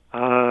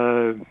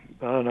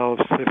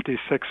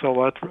 56 or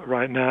what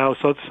right now.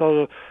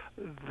 So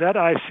that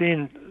I've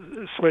seen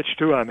switch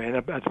too. I mean,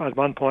 at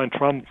one point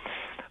Trump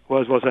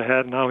was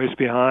ahead, now he's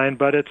behind,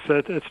 but it's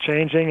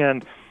changing,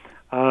 and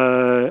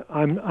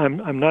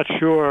I'm not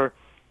sure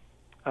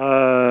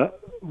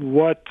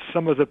what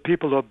some of the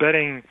people are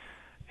betting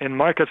in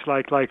markets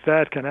like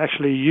that can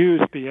actually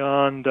use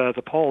beyond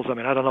the polls. I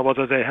mean, I don't know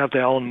whether they have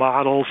their own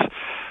models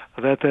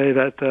that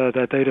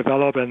they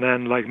develop, and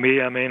then like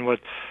me, I mean,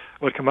 would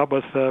come up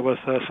with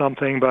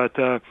something. But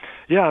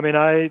yeah, I mean,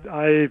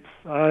 I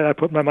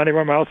put my money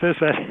where my mouth is,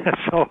 and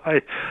so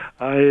I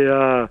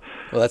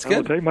well, that's good.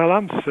 I'll take my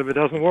lumps if it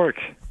doesn't work.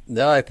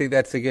 No, I think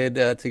that's a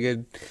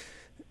good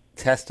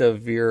test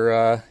of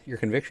your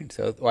conviction.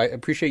 So I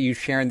appreciate you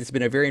sharing. This has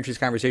been a very interesting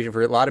conversation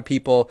for a lot of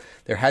people.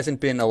 There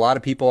hasn't been a lot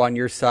of people on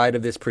your side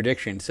of this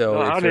prediction. So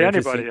no, hardly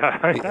anybody.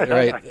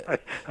 Right. I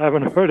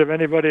haven't heard of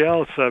anybody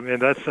else. I mean,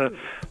 that's the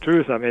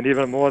truth. I mean,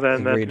 even more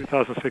than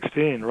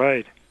 2016.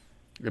 Right.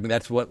 I mean,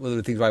 that's one of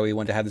the things why we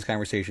want to have this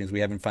conversation is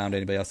we haven't found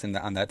anybody else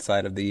on that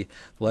side of the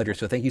ledger.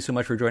 So thank you so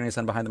much for joining us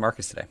on Behind the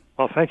Markets today.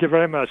 Well, thank you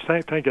very much.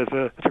 Thank you.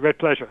 It's a great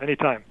pleasure.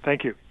 Anytime.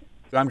 Thank you.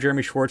 I'm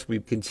Jeremy Schwartz. We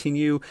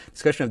continue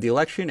discussion of the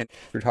election, and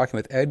we're talking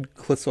with Ed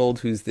Clissold,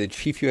 who's the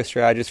chief U.S.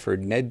 strategist for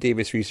Ned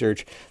Davis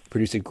Research.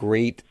 Produced a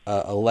great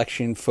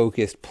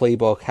election-focused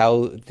playbook,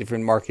 how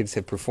different markets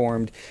have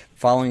performed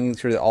following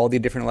sort of all the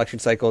different election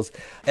cycles.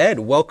 Ed,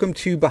 welcome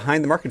to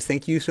Behind the Markets.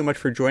 Thank you so much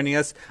for joining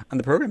us on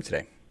the program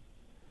today.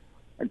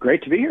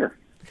 Great to be here.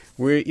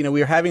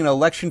 We're having an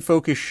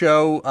election-focused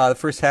show. The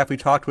first half we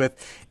talked with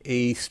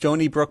a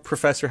Stony Brook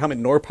professor, Helmut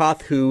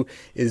Norpoth, who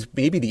is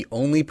maybe the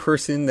only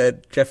person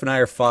that Jeff and I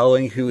are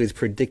following who is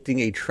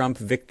predicting a Trump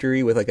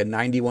victory with like a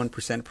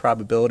 91%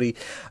 probability.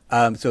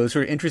 So it's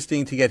sort of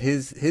interesting to get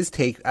his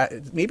take.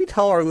 Maybe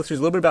tell our listeners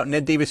a little bit about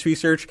Ned Davis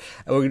Research.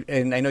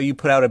 And I know you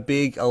put out a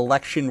big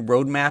election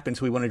roadmap, and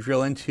so we want to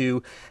drill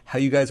into how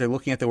you guys are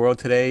looking at the world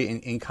today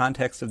in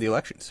context of the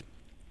elections.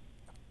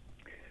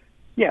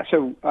 Yeah,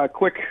 so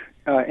quick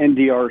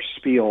NDR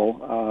spiel.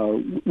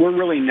 We're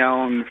really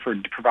known for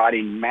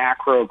providing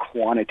macro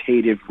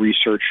quantitative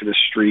research to the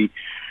street.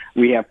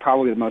 We have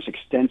probably the most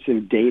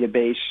extensive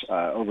database,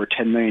 over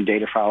 10 million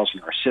data files in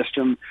our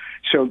system.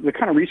 So the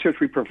kind of research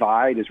we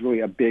provide is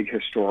really a big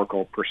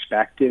historical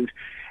perspective.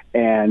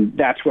 And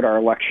that's what our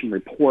election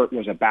report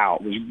was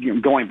about, was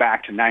going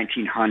back to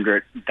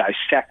 1900,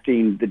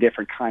 dissecting the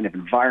different kind of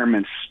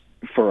environments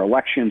for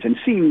elections and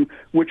seeing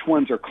which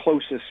ones are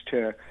closest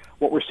to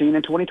what we're seeing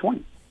in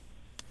 2020.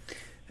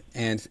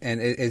 And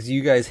as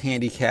you guys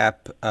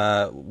handicap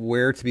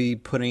where to be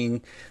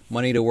putting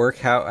money to work,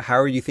 how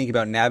are you thinking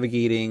about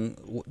navigating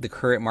the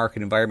current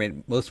market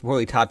environment, most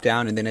importantly top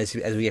down, and then as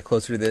we get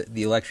closer to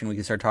the election, we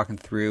can start talking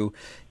through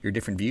your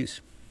different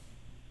views?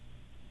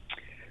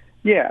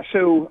 Yeah,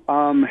 so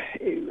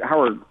how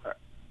we're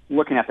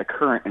looking at the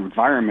current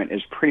environment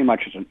is pretty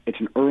much it's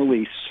an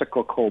early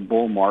cyclical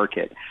bull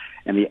market,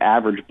 and the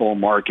average bull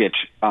market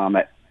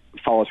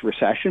follows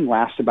recession,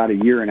 lasts about a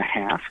year and a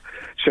half.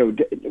 So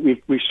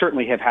we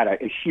certainly have had a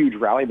huge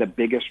rally, the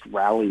biggest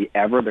rally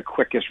ever, the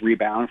quickest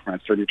rebound from a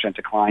 30%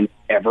 decline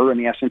ever in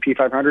the S&P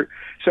 500.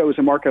 So is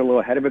the market a little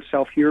ahead of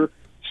itself here?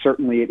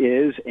 Certainly it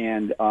is.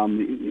 And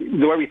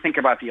the way we think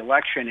about the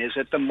election is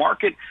that the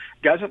market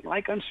doesn't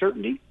like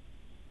uncertainty,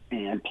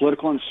 and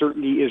political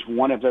uncertainty is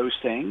one of those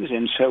things.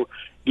 And so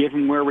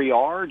given where we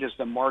are, does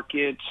the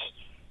market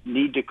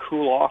need to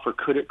cool off, or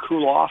could it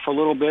cool off a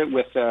little bit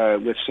with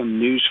some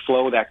news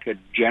flow that could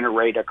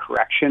generate a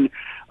correction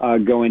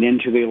going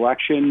into the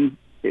election,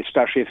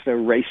 especially if the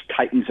race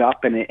tightens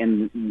up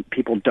and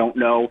people don't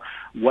know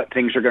what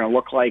things are going to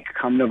look like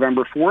come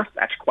November 4th?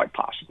 That's quite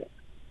possible.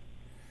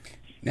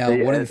 Now,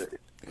 go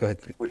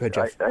ahead,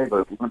 Jeff.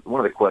 One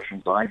of the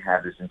questions I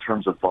have is in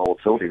terms of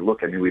volatility.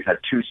 Look, I mean, we've had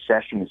two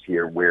sessions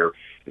here where,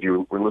 if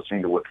you were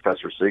listening to what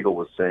Professor Siegel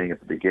was saying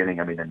at the beginning,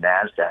 I mean, the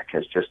NASDAQ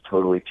has just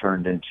totally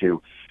turned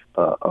into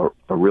a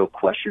real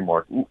question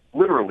mark.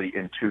 Literally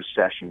in two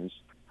sessions,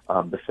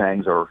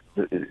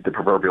 the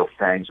proverbial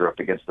fangs are up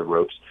against the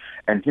ropes.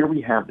 And here we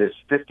have this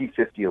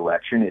 50-50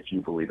 election, if you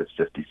believe it's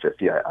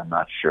 50-50. I'm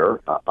not sure.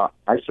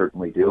 I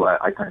certainly do.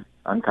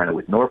 I'm kind of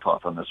with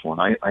Norpoth on this one.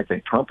 I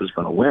think Trump is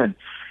going to win.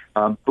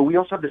 But we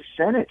also have the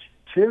Senate,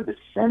 too. The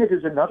Senate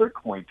is another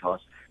coin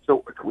toss. So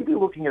could we be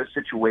looking at a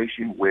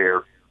situation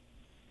where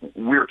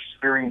we're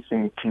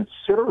experiencing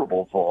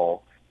considerable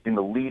vol in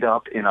the lead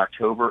up in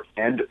October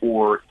and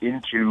or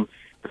into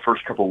the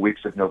first couple of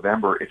weeks of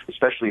November,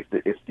 especially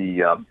if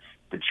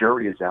the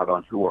jury is out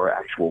on who our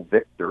actual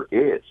victor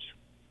is?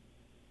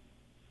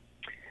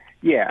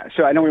 Yeah,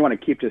 so I know we want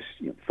to keep this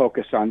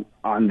focused on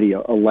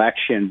the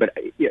election, but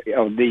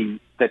the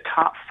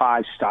top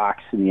five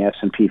stocks in the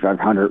S&P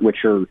 500,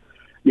 which are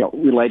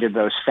related to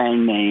those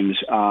FANG names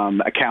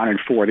accounted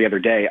for the other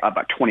day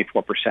about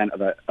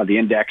 24% of the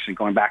index, and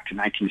going back to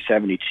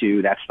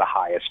 1972, that's the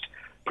highest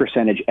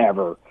percentage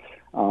ever.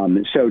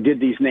 So did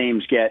these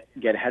names get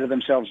ahead of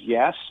themselves?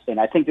 Yes. And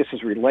I think this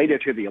is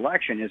related to the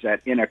election, is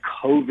that in a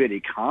COVID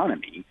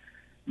economy,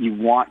 you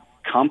want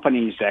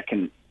companies that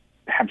can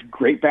have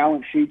great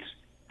balance sheets,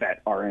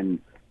 that are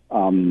in,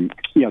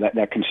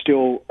 that can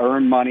still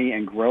earn money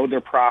and grow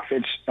their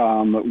profits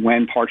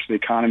when parts of the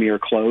economy are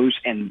closed.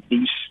 And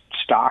these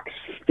stocks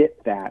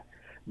fit that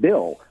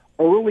bill.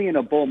 Early in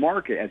a bull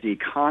market, as the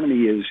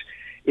economy is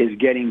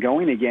getting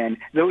going again,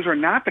 those are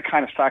not the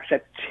kind of stocks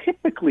that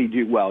typically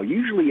do well.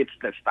 Usually it's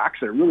the stocks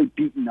that are really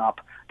beaten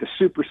up, the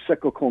super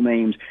cyclical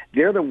names.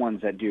 They're the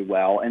ones that do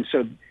well. And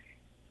so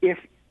if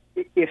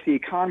the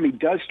economy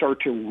does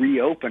start to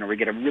reopen, or we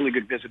get a really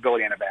good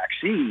visibility on a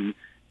vaccine,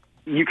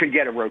 you could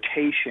get a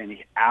rotation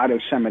out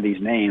of some of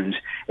these names.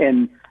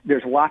 And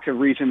there's lots of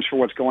reasons for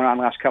what's going on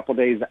the last couple of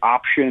days. The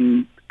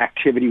option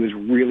activity was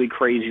really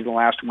crazy the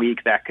last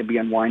week. That could be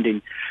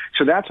unwinding.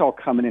 So that's all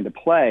coming into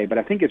play. But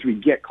I think as we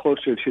get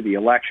closer to the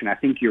election, I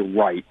think you're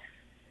right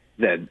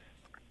that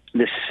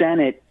the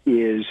Senate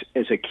is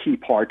a key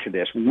part to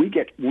this. When we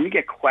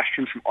get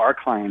questions from our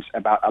clients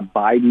about a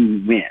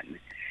Biden win,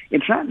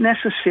 it's not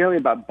necessarily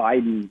about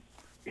Biden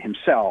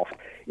himself.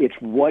 It's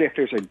what if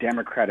there's a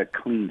Democratic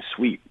clean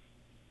sweep?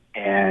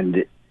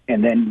 And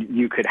then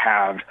you could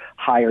have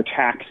higher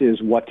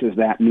taxes. What does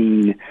that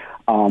mean?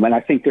 And I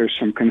think there's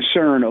some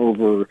concern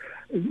over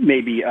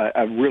maybe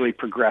a really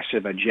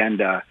progressive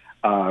agenda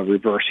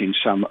reversing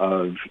some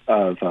of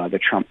the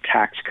Trump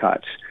tax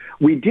cuts.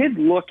 We did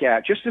look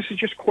at this is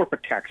just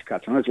corporate tax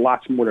cuts. And there's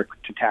lots more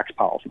to tax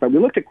policy, but we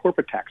looked at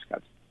corporate tax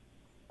cuts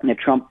that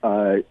Trump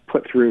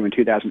put through in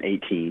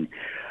 2018.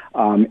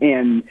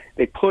 And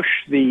they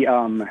pushed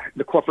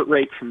the corporate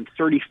rate from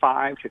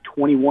 35 to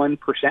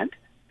 21%.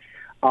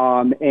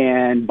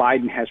 And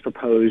Biden has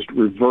proposed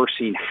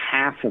reversing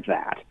half of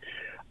that.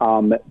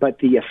 But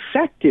the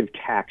effective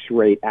tax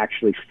rate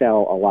actually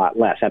fell a lot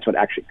less. That's what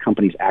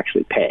companies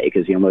actually pay,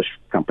 because most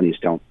companies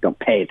don't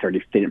pay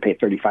 30. They didn't pay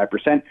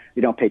 35%.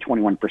 They don't pay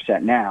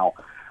 21% now.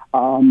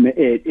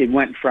 It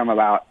went from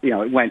about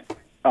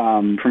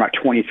from about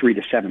 23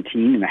 to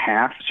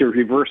 17.5. So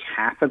reverse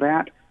half of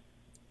that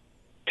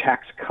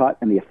tax cut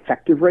and the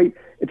effective rate,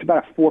 it's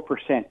about a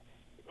 4%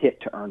 hit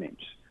to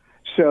earnings.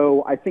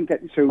 So I think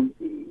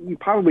you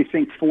probably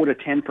think 4 to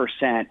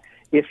 10%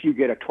 if you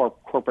get a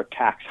corporate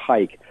tax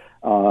hike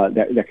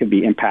that could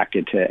be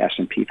impacted to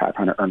S&P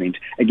 500 earnings.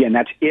 Again,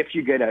 that's if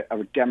you get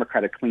a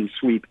Democratic clean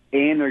sweep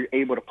and they're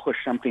able to push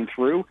something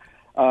through.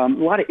 A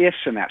lot of ifs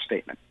in that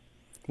statement.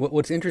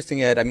 What's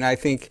interesting, Ed, I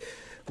think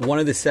one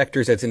of the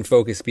sectors that's in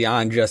focus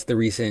beyond just the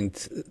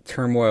recent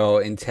turmoil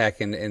in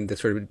tech and the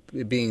sort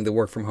of being the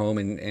work from home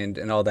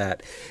and all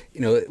that,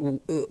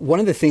 one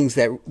of the things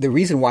that the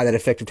reason why that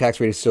effective tax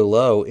rate is so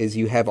low is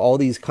you have all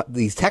these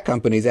tech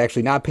companies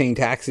actually not paying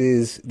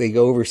taxes. They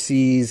go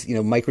overseas.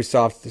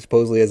 Microsoft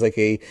supposedly has like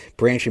a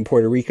branch in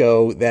Puerto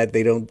Rico that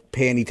they don't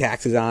pay any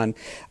taxes on.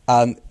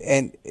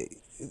 And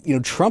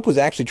Trump was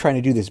actually trying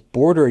to do this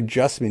border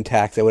adjustment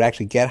tax that would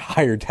actually get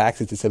higher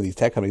taxes to some of these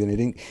tech companies, and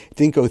it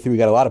didn't go through. We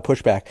got a lot of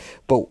pushback.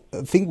 But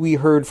the thing we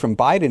heard from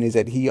Biden is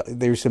that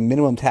there's some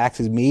minimum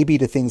taxes, maybe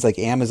to things like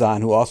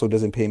Amazon, who also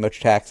doesn't pay much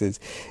taxes.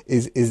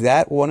 Is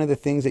that one of the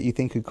things that you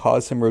think could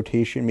cause some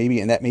rotation?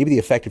 Maybe the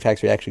effective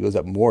tax rate actually goes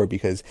up more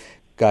because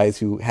guys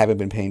who haven't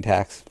been paying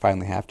tax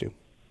finally have to.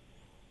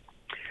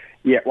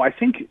 Yeah, well, I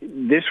think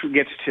this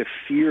gets to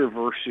fear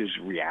versus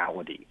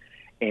reality.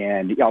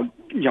 And,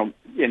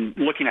 in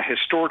looking at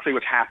historically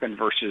what's happened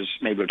versus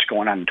maybe what's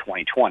going on in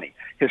 2020,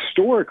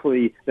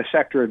 historically, the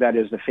sector that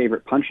is the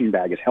favorite punching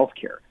bag is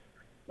healthcare.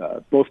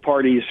 Both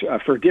parties,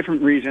 for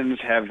different reasons,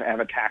 have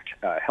attacked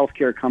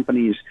healthcare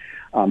companies.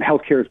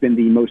 Healthcare has been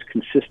the most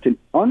consistent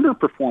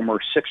underperformer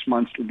 6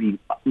 months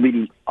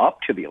leading up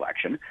to the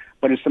election,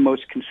 but it's the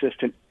most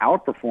consistent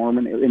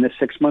outperformer in the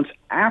 6 months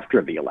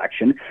after the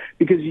election,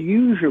 because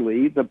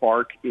usually the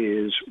bark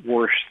is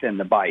worse than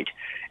the bite.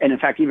 And in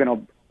fact,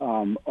 even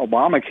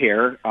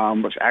Obamacare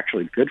was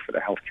actually good for the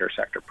healthcare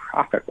sector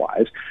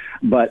profit-wise,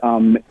 but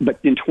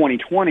in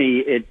 2020,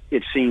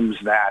 it seems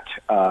that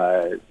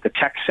the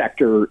tech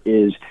sector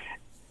is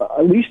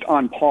at least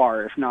on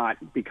par, if not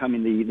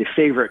becoming the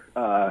favorite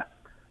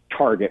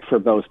target for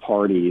both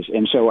parties,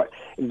 and so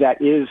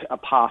that is a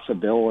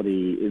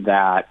possibility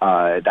that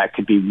that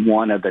could be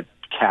one of the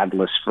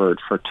catalysts for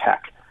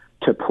tech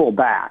to pull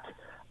back.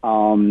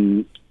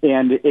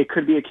 And it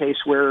could be a case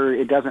where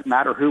it doesn't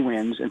matter who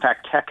wins. In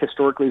fact, tech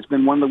historically has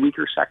been one of the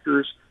weaker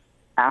sectors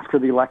after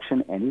the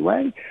election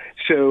anyway.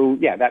 So,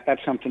 yeah,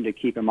 that's something to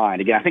keep in mind.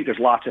 Again, I think there's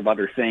lots of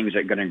other things that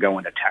are going to go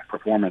into tech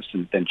performance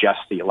than just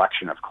the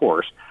election, of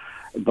course.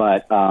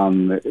 But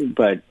going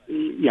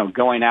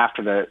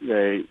after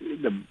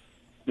the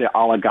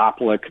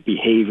oligopolic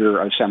behavior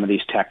of some of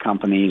these tech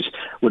companies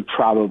would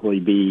probably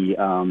be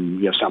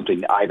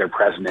something either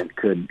president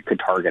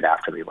could target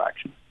after the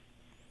election.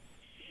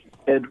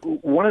 Ed,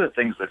 one of the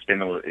things that's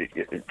been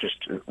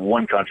just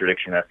one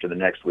contradiction after the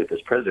next with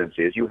this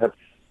presidency is you have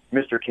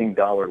Mr. King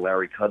Dollar,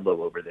 Larry Kudlow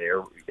over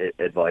there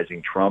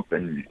advising Trump.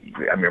 And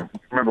I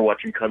remember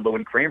watching Kudlow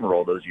and Kramer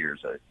all those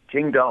years.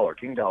 King Dollar.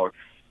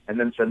 And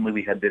then suddenly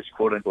we had this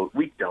quote-unquote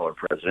weak dollar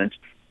president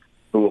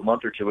who a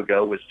month or two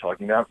ago was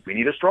talking about we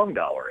need a strong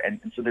dollar. And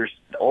so there's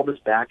all this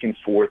back and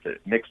forth,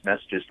 mixed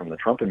messages from the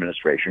Trump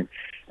administration.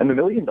 And the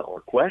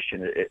million-dollar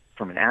question,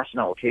 from an asset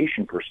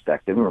allocation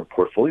perspective or a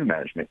portfolio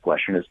management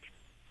question, is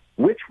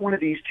which one of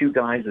these two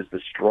guys is the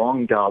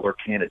strong dollar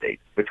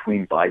candidate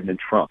between Biden and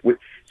Trump?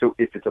 So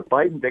if it's a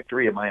Biden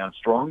victory, am I on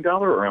strong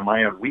dollar or am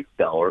I on weak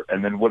dollar?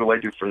 And then what do I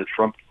do for the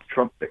Trump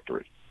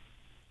victory?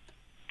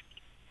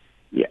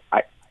 Yeah,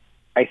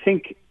 I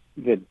think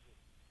the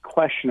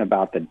question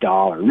about the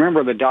dollar.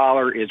 Remember, the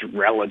dollar is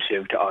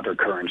relative to other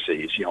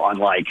currencies,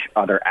 unlike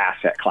other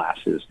asset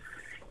classes.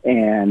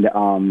 And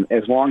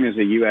as long as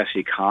the U.S.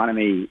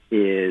 economy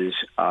is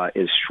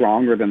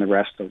stronger than the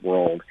rest of the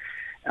world,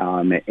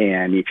 and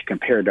if you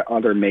compare it to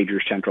other major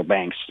central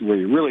banks,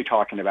 we're really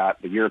talking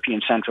about the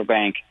European Central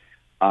Bank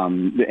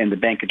and the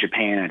Bank of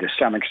Japan, and to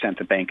some extent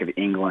the Bank of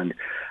England.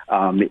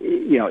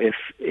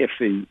 If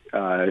the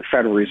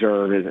Federal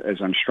Reserve is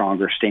on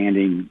stronger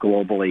standing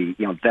globally,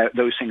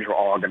 those things are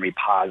all going to be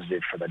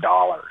positive for the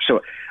dollar.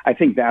 So I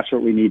think that's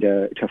what we need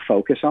to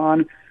focus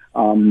on.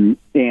 I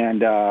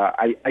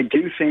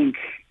do think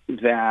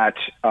that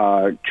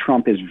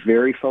Trump is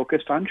very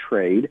focused on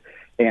trade.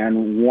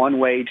 And one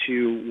way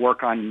to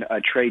work on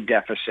a trade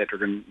deficit or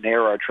to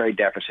narrow a trade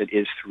deficit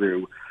is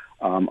through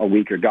a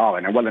weaker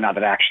dollar. Now, whether or not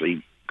that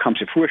actually comes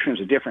to fruition is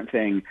a different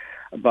thing,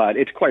 but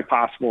it's quite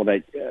possible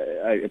that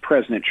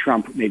President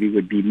Trump maybe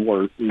would be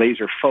more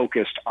laser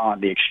focused on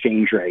the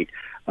exchange rate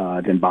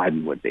than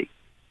Biden would be.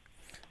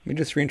 Let me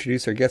just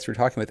reintroduce our guest. We're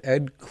talking with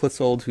Ed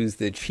Clissold, who's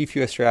the Chief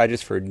U.S.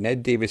 Strategist for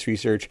Ned Davis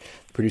Research,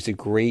 produced a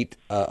great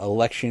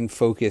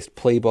election-focused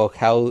playbook,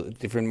 how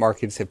different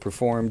markets have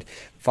performed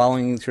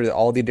following sort of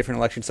all the different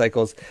election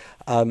cycles.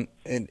 And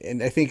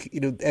I think,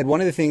 Ed,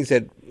 one of the things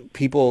that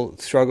people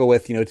struggle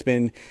with, it's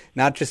been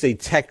not just a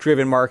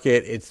tech-driven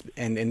market,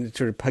 and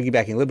sort of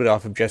piggybacking a little bit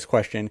off of Jeff's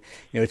question,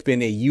 it's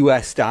been a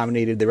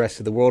U.S.-dominated the rest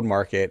of the world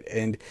market.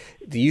 And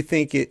do you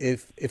think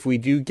if we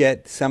do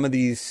get some of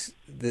these,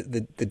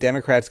 the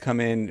Democrats come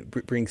in,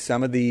 bring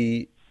some of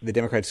the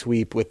Democrat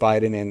sweep with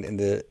Biden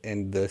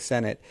and the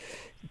Senate,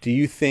 do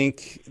you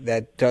think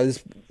that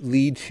does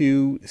lead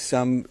to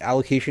some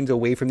allocations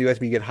away from the U.S.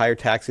 when you get higher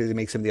taxes and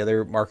make some of the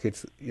other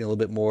markets a little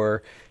bit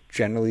more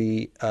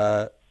generally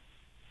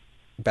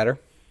better?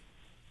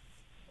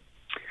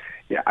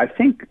 Yeah, I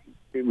think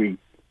we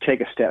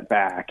take a step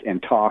back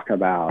and talk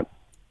about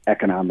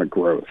economic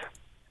growth.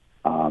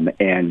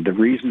 And the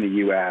reason the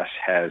U.S.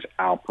 has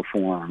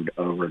outperformed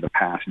over the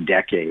past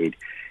decade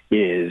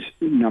is,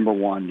 number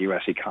one, the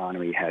U.S.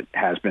 economy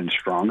has been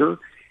stronger.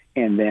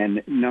 And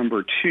then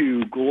number two,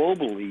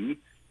 globally,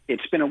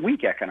 it's been a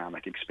weak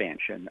economic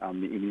expansion. For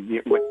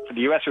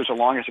the U.S., it was the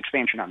longest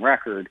expansion on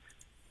record,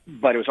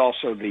 but it was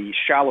also the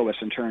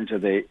shallowest in terms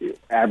of the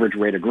average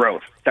rate of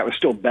growth. That was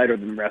still better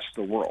than the rest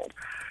of the world.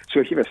 So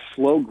if you have a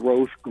slow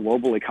growth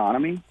global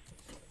economy,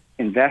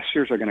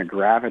 investors are going to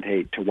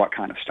gravitate to what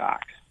kind of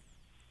stocks?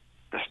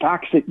 The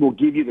stocks that will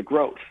give you the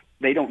growth.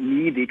 They don't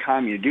need the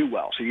economy to do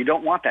well. So you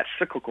don't want that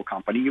cyclical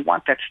company. You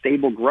want that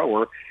stable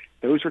grower.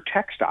 Those are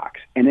tech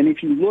stocks. And then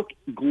if you look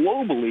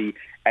globally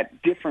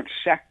at different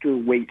sector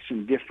weights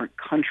in different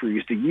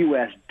countries, the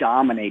U.S.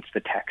 dominates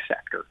the tech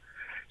sector.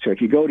 So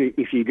if you go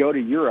to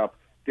Europe,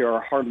 there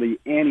are hardly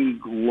any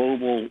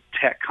global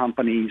tech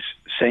companies.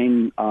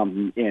 Same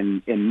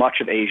in much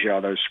of Asia.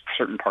 There's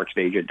certain parts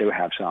of Asia do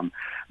have some.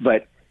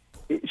 But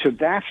so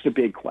that's the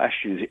big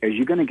question. Are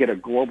you going to get a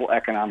global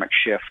economic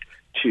shift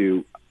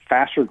to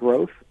faster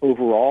growth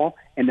overall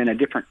and then a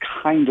different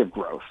kind of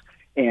growth?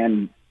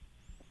 And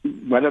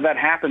whether that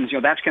happens,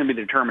 that's going to be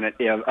the determinant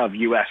of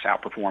U.S.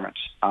 outperformance.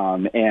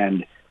 I'm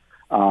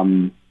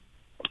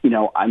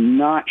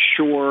not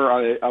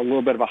sure a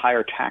little bit of a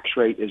higher tax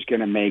rate is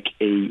going to make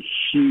a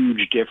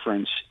huge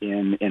difference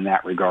in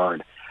that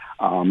regard.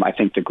 I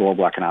think the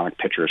global economic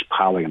picture is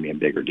probably going to be a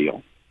bigger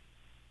deal.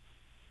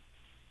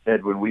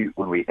 Ed, when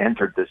we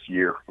entered this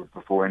year,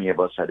 before any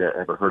of us had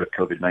ever heard of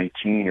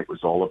COVID-19, it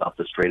was all about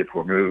the Strait of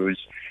Hormuz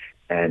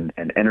and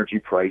energy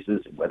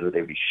prices, whether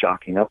they would be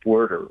shocking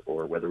upward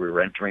or whether we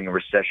were entering a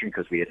recession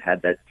because we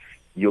had that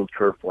yield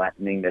curve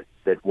flattening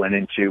that went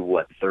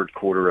into third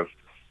quarter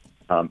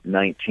of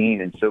 19.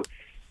 And so,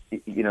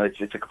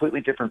 it's a completely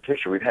different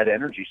picture. We've had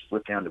energy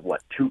slip down to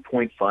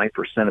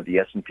 2.5% of the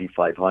S&P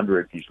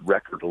 500, these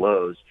record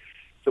lows.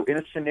 So in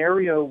a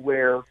scenario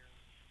where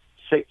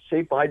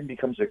say Biden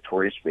becomes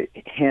victorious,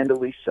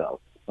 handily so.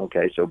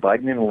 Okay, so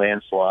Biden in a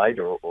landslide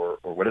or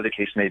whatever the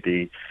case may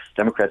be,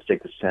 Democrats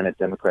take the Senate,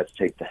 Democrats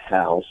take the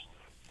House,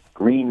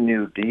 Green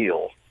New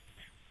Deal.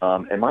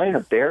 Am I in a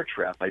bear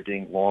trap by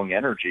being long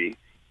energy,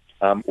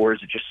 or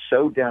is it just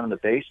so down in the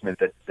basement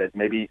that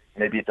maybe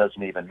it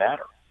doesn't even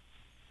matter?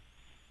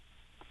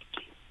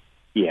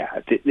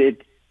 Yeah,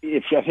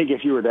 I think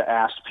if you were to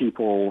ask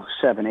people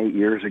 7-8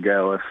 years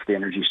ago if the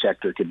energy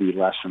sector could be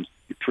less than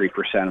 3%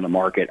 of the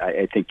market,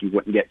 I think you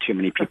wouldn't get too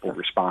many people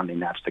responding.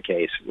 That's the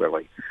case,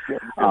 really.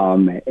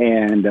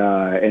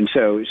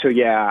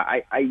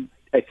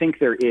 I think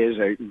there is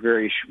a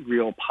very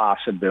real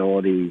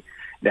possibility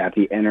that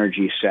the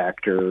energy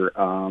sector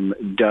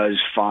does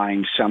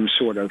find some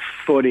sort of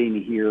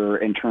footing here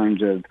in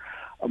terms of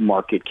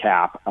market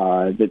cap.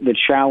 The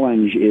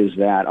challenge is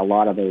that a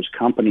lot of those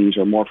companies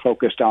are more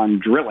focused on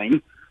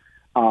drilling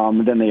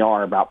than they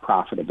are about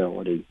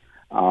profitability.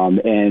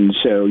 And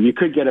so you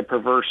could get a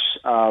perverse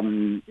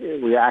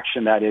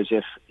reaction. That is,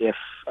 if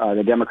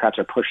the Democrats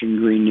are pushing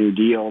Green New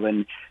Deal,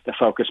 then the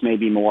focus may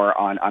be more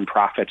on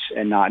profits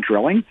and not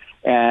drilling.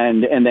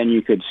 And then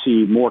you could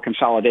see more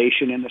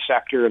consolidation in the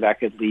sector that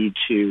could lead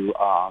to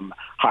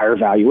higher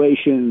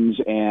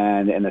valuations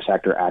and the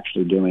sector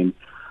actually doing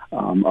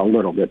a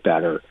little bit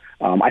better.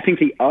 I think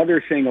the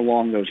other thing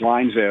along those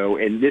lines, though,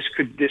 and this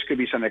could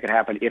be something that could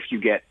happen if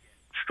you get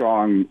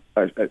strong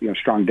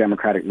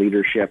Democratic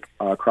leadership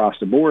across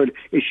the board,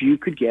 is you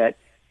could get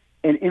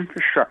an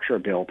infrastructure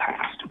bill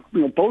passed.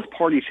 Both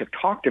parties have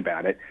talked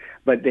about it,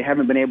 but they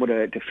haven't been able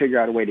to figure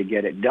out a way to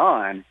get it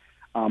done.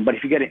 But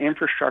if you get an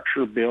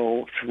infrastructure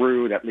bill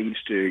through that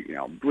leads to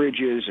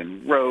bridges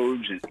and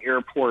roads and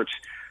airports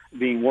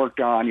being worked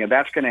on,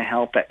 that's going to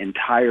help that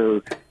entire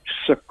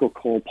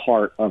cyclical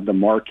part of the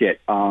market,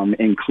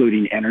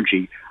 including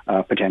energy,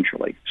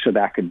 potentially. So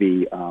that could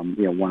be,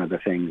 one of the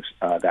things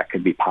that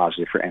could be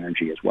positive for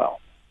energy as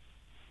well.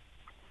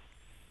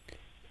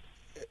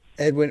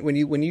 Ed, when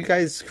you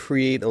guys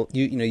create,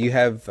 you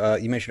have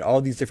you mentioned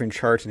all these different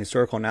charts and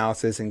historical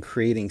analysis and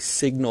creating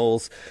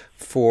signals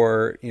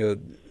for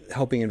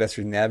helping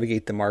investors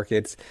navigate the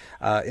markets.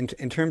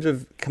 In terms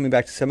of coming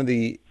back to some of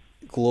the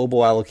global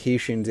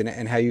allocations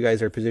and how you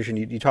guys are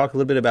positioned, you talk a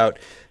little bit about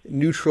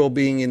neutral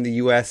being in the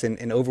U.S.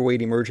 and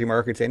overweight emerging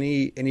markets.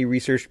 Any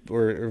research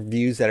or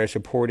views that are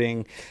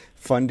supporting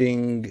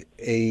funding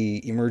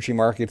emerging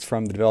markets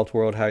from the developed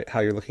world? How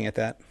you're looking at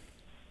that?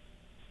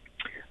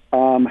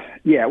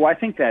 I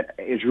think that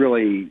is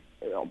really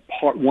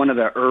one of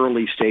the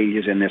early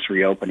stages in this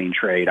reopening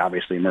trade.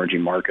 Obviously,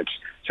 emerging markets,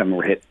 some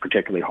were hit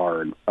particularly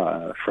hard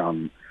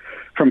from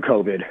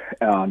COVID.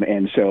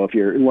 And so if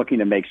you're looking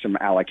to make some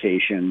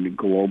allocation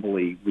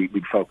globally,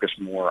 we'd focus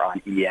more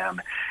on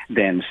EM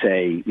than,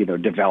 say,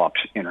 developed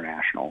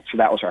international. So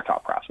that was our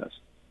thought process.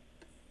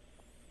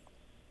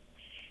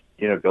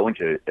 Going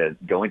to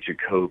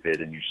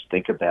COVID, and you just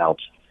think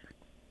about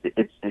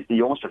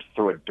you almost have to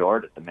throw a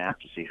dart at the map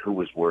to see who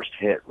was worst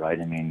hit, right?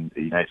 I mean,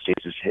 the United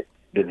States has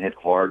been hit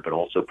hard, but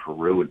also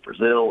Peru and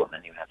Brazil, and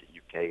then you have the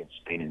UK and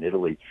Spain and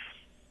Italy.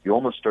 You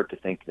almost start to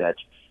think that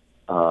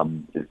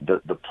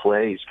the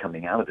plays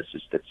coming out of this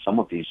is that some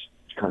of these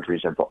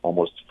countries have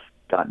almost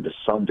gotten to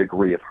some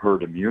degree of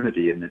herd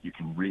immunity, and that you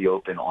can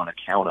reopen on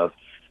account of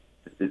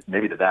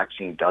maybe the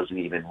vaccine doesn't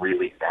even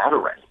really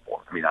matter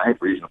anymore. I mean, I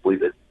have reason to believe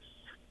that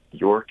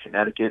York,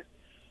 Connecticut,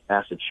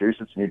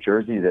 Massachusetts, New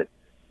Jersey, that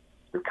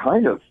they're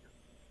kind of,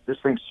 this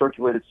thing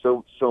circulated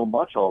so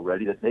much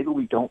already that maybe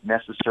we don't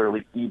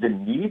necessarily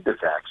even need the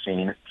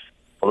vaccine,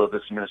 although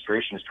this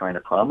administration is trying to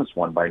promise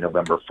one by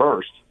November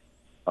 1st.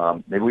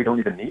 Maybe we don't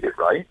even need it,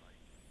 right?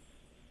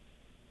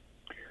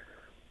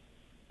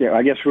 Yeah,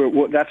 I guess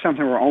that's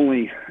something we're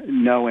only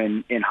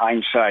knowing in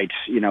hindsight.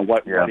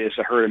 What is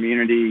the herd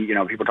immunity?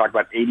 People talk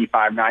about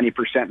 85,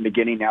 90% in the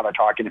beginning. Now they're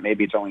talking that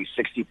maybe it's only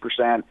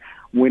 60%.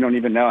 We don't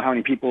even know how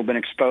many people have been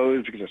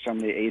exposed because of some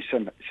of the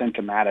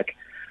asymptomatic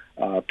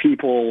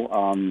people.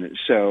 Time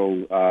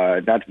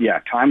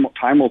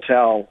will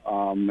tell,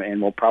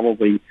 and we'll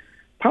probably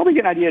get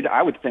an idea,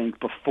 I would think,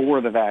 before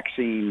the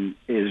vaccine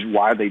is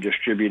widely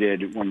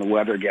distributed when the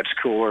weather gets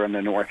cooler in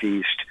the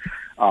Northeast.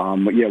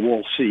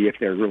 We'll see if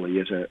there really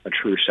is a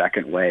true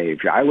second wave.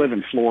 I live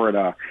in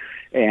Florida,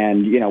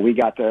 and we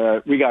got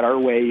our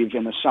wave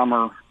in the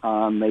summer.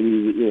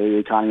 Maybe the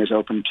economy is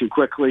open too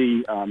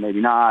quickly, maybe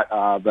not.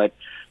 But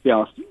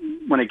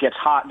when it gets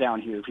hot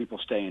down here, people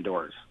stay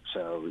indoors.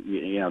 So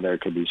there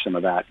could be some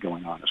of that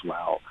going on as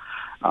well.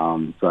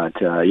 That's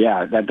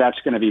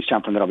going to be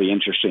something that'll be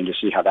interesting to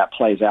see how that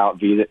plays out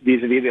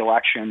vis-a-vis the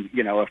election.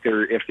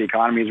 If the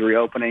economy is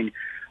reopening,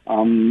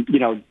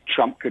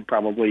 Trump could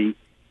probably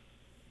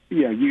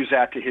use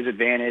that to his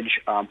advantage.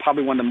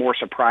 Probably one of the more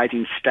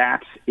surprising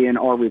stats in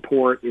our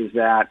report is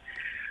that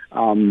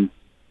when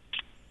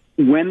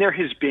there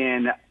has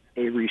been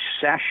a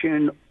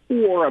recession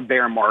or a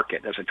bear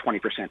market, there's a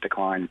 20%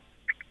 decline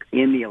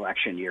in the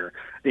election year,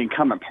 the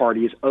incumbent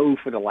party is 0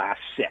 for the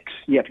last 6.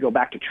 You have to go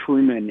back to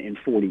Truman in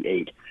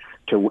 48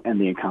 and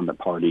the incumbent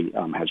party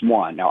has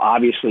won. Now,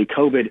 obviously,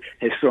 COVID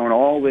has thrown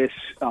all this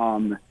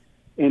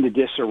into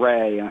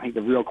disarray. And I think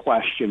the real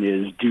question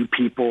is, do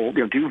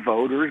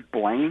voters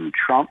blame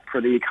Trump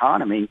for the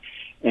economy?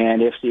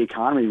 And if the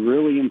economy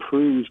really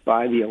improves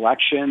by the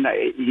election,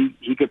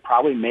 he could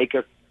probably make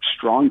a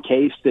strong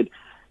case that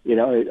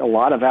a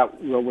lot of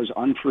that was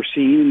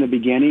unforeseen in the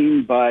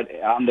beginning, but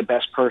I'm the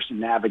best person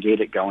to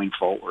navigate it going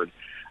forward.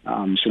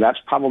 So that's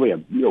probably a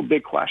real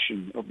big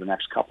question over the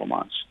next couple of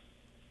months.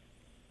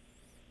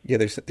 Yeah,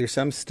 there's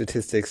some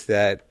statistics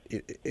that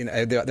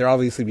there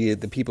obviously be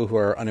the people who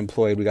are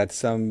unemployed. We got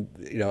some,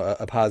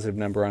 a positive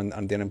number on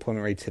the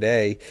unemployment rate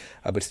today,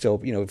 but still,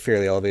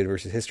 fairly elevated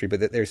versus history.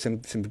 But there's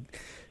some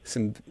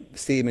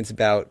statements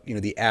about,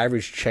 the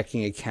average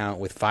checking account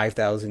with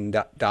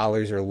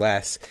 $5,000 or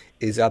less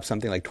is up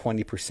something like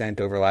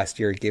 20% over last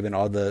year, given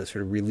all the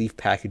sort of relief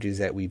packages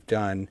that we've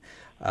done.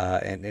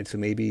 And so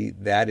maybe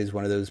that is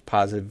one of those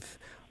positive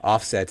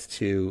offsets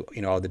to,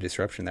 all the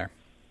disruption there.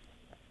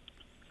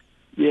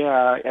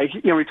 Yeah,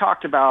 we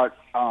talked about,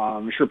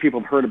 I'm sure people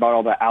have heard about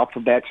all the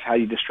alphabets, how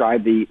you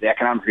describe the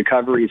economic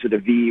recovery. Is it a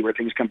V where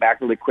things come back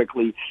really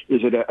quickly?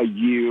 Is it a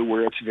U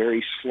where it's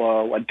very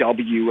slow, a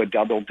W, a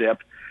double dip?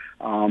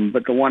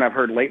 But the one I've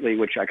heard lately,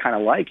 which I kind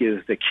of like,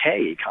 is the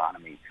K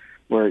economy,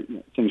 where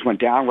things went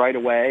down right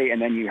away,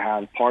 and then you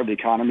have part of the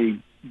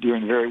economy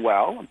doing very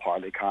well and part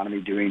of the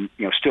economy doing,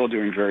 still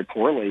doing very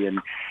poorly.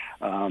 And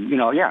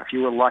if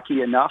you were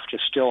lucky enough to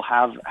still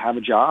have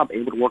a job,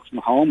 able to work from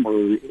home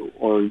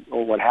or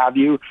what have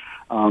you,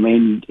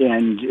 and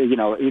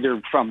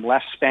either from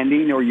less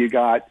spending or you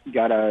got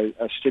a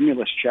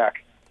stimulus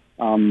check,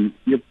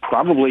 you're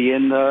probably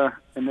in the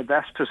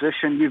best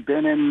position you've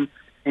been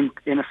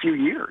in a few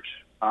years.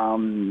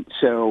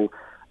 So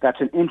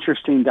that's an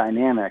interesting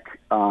dynamic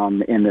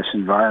in this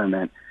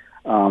environment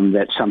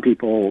that some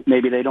people,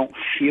 maybe they don't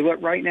feel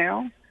it right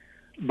now,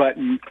 but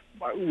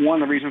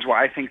one of the reasons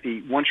why I think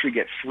once we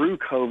get through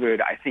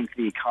COVID, I think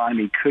the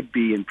economy could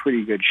be in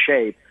pretty good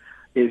shape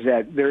is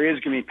that there is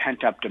going to be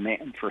pent-up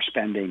demand for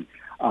spending.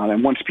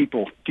 And once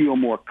people feel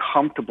more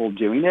comfortable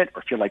doing it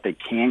or feel like they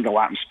can go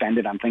out and spend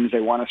it on things they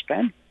want to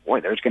spend,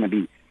 boy, there's going to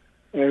be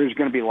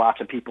lots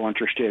of people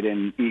interested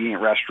in eating at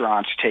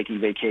restaurants,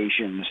 taking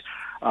vacations,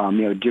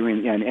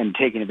 doing and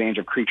taking advantage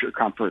of creature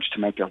comforts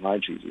to make their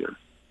lives easier.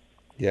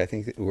 Yeah, I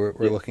think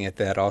we're looking at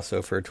that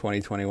also for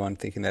 2021,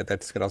 thinking that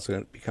that's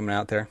also be coming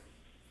out there.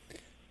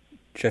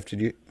 Jeff,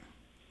 did you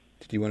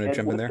want to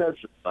jump in there? What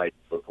does it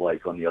look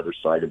like on the other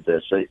side of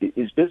this?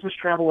 Is business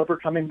travel ever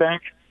coming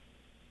back?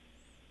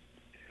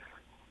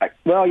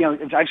 Well,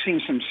 I've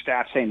seen some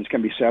stats saying it's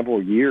going to be several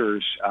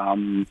years.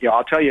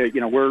 I'll tell you,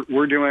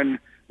 we're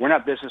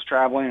not business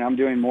traveling. I'm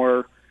doing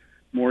more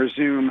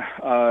Zoom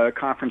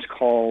conference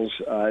calls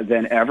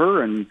than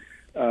ever, and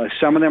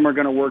some of them are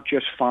going to work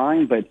just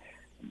fine. But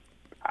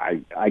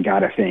I got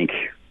to think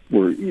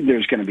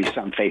there's going to be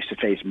some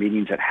face-to-face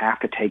meetings that have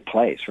to take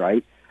place,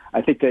 right?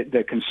 I think that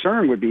the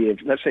concern would be if,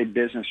 let's say,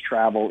 business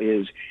travel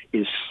is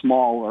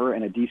smaller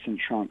and a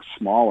decent chunk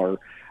smaller.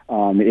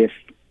 If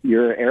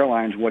your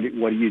airlines, what do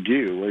you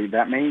do? Well,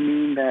 that may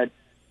mean that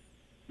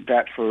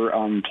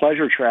for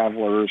pleasure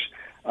travelers,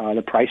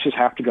 the prices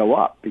have to go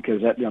up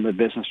because the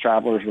business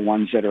travelers are the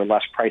ones that are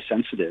less price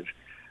sensitive.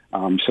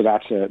 So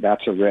that's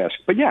a risk.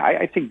 But yeah,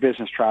 I think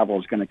business travel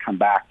is going to come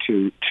back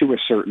to a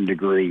certain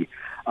degree.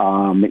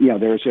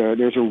 There's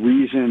a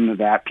reason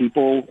that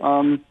people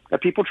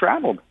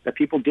traveled, that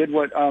people did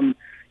what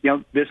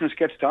business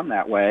gets done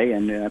that way.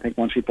 And I think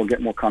once people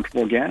get more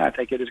comfortable again, I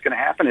think it is going to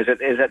happen. Is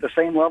it at the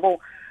same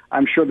level?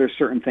 I'm sure there's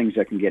certain things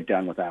that can get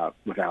done without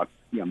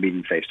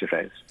meeting face to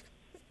face.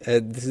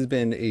 This has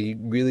been a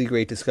really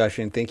great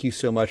discussion. Thank you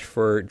so much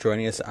for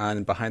joining us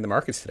on Behind the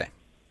Markets today.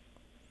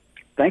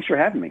 Thanks for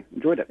having me.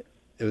 Enjoyed it.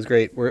 It was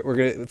great. We're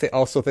going to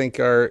also thank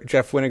our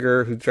Jeff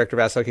Winiger, who's Director of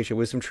Asset Allocation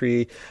at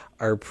WisdomTree,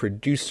 our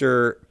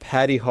producer,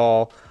 Patty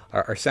Hall,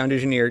 our sound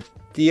engineer,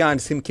 Dion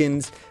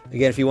Simpkins.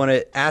 Again, if you want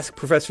to ask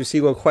Professor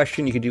Siegel a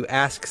question, you can do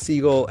Ask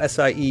Siegel,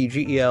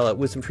 SIEGEL, at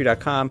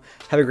wisdomtree.com.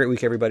 Have a great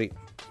week, everybody.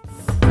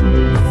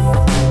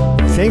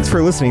 Thanks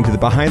for listening to the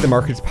Behind the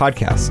Markets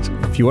podcast.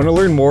 If you want to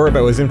learn more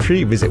about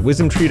WisdomTree, visit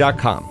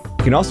wisdomtree.com.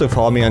 You can also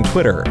follow me on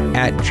Twitter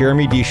at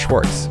Jeremy D.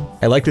 Schwartz.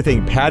 I'd like to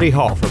thank Patty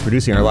Hall for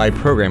producing our live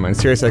program on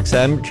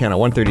SiriusXM Channel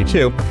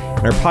 132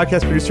 and our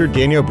podcast producer,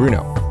 Daniel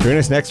Bruno. Join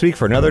us next week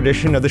for another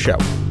edition of the show.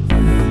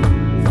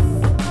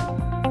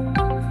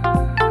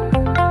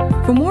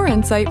 For more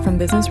insight from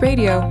Business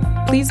Radio,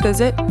 please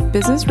visit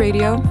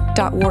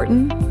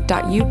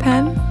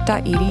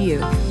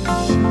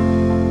businessradio.wharton.upenn.edu.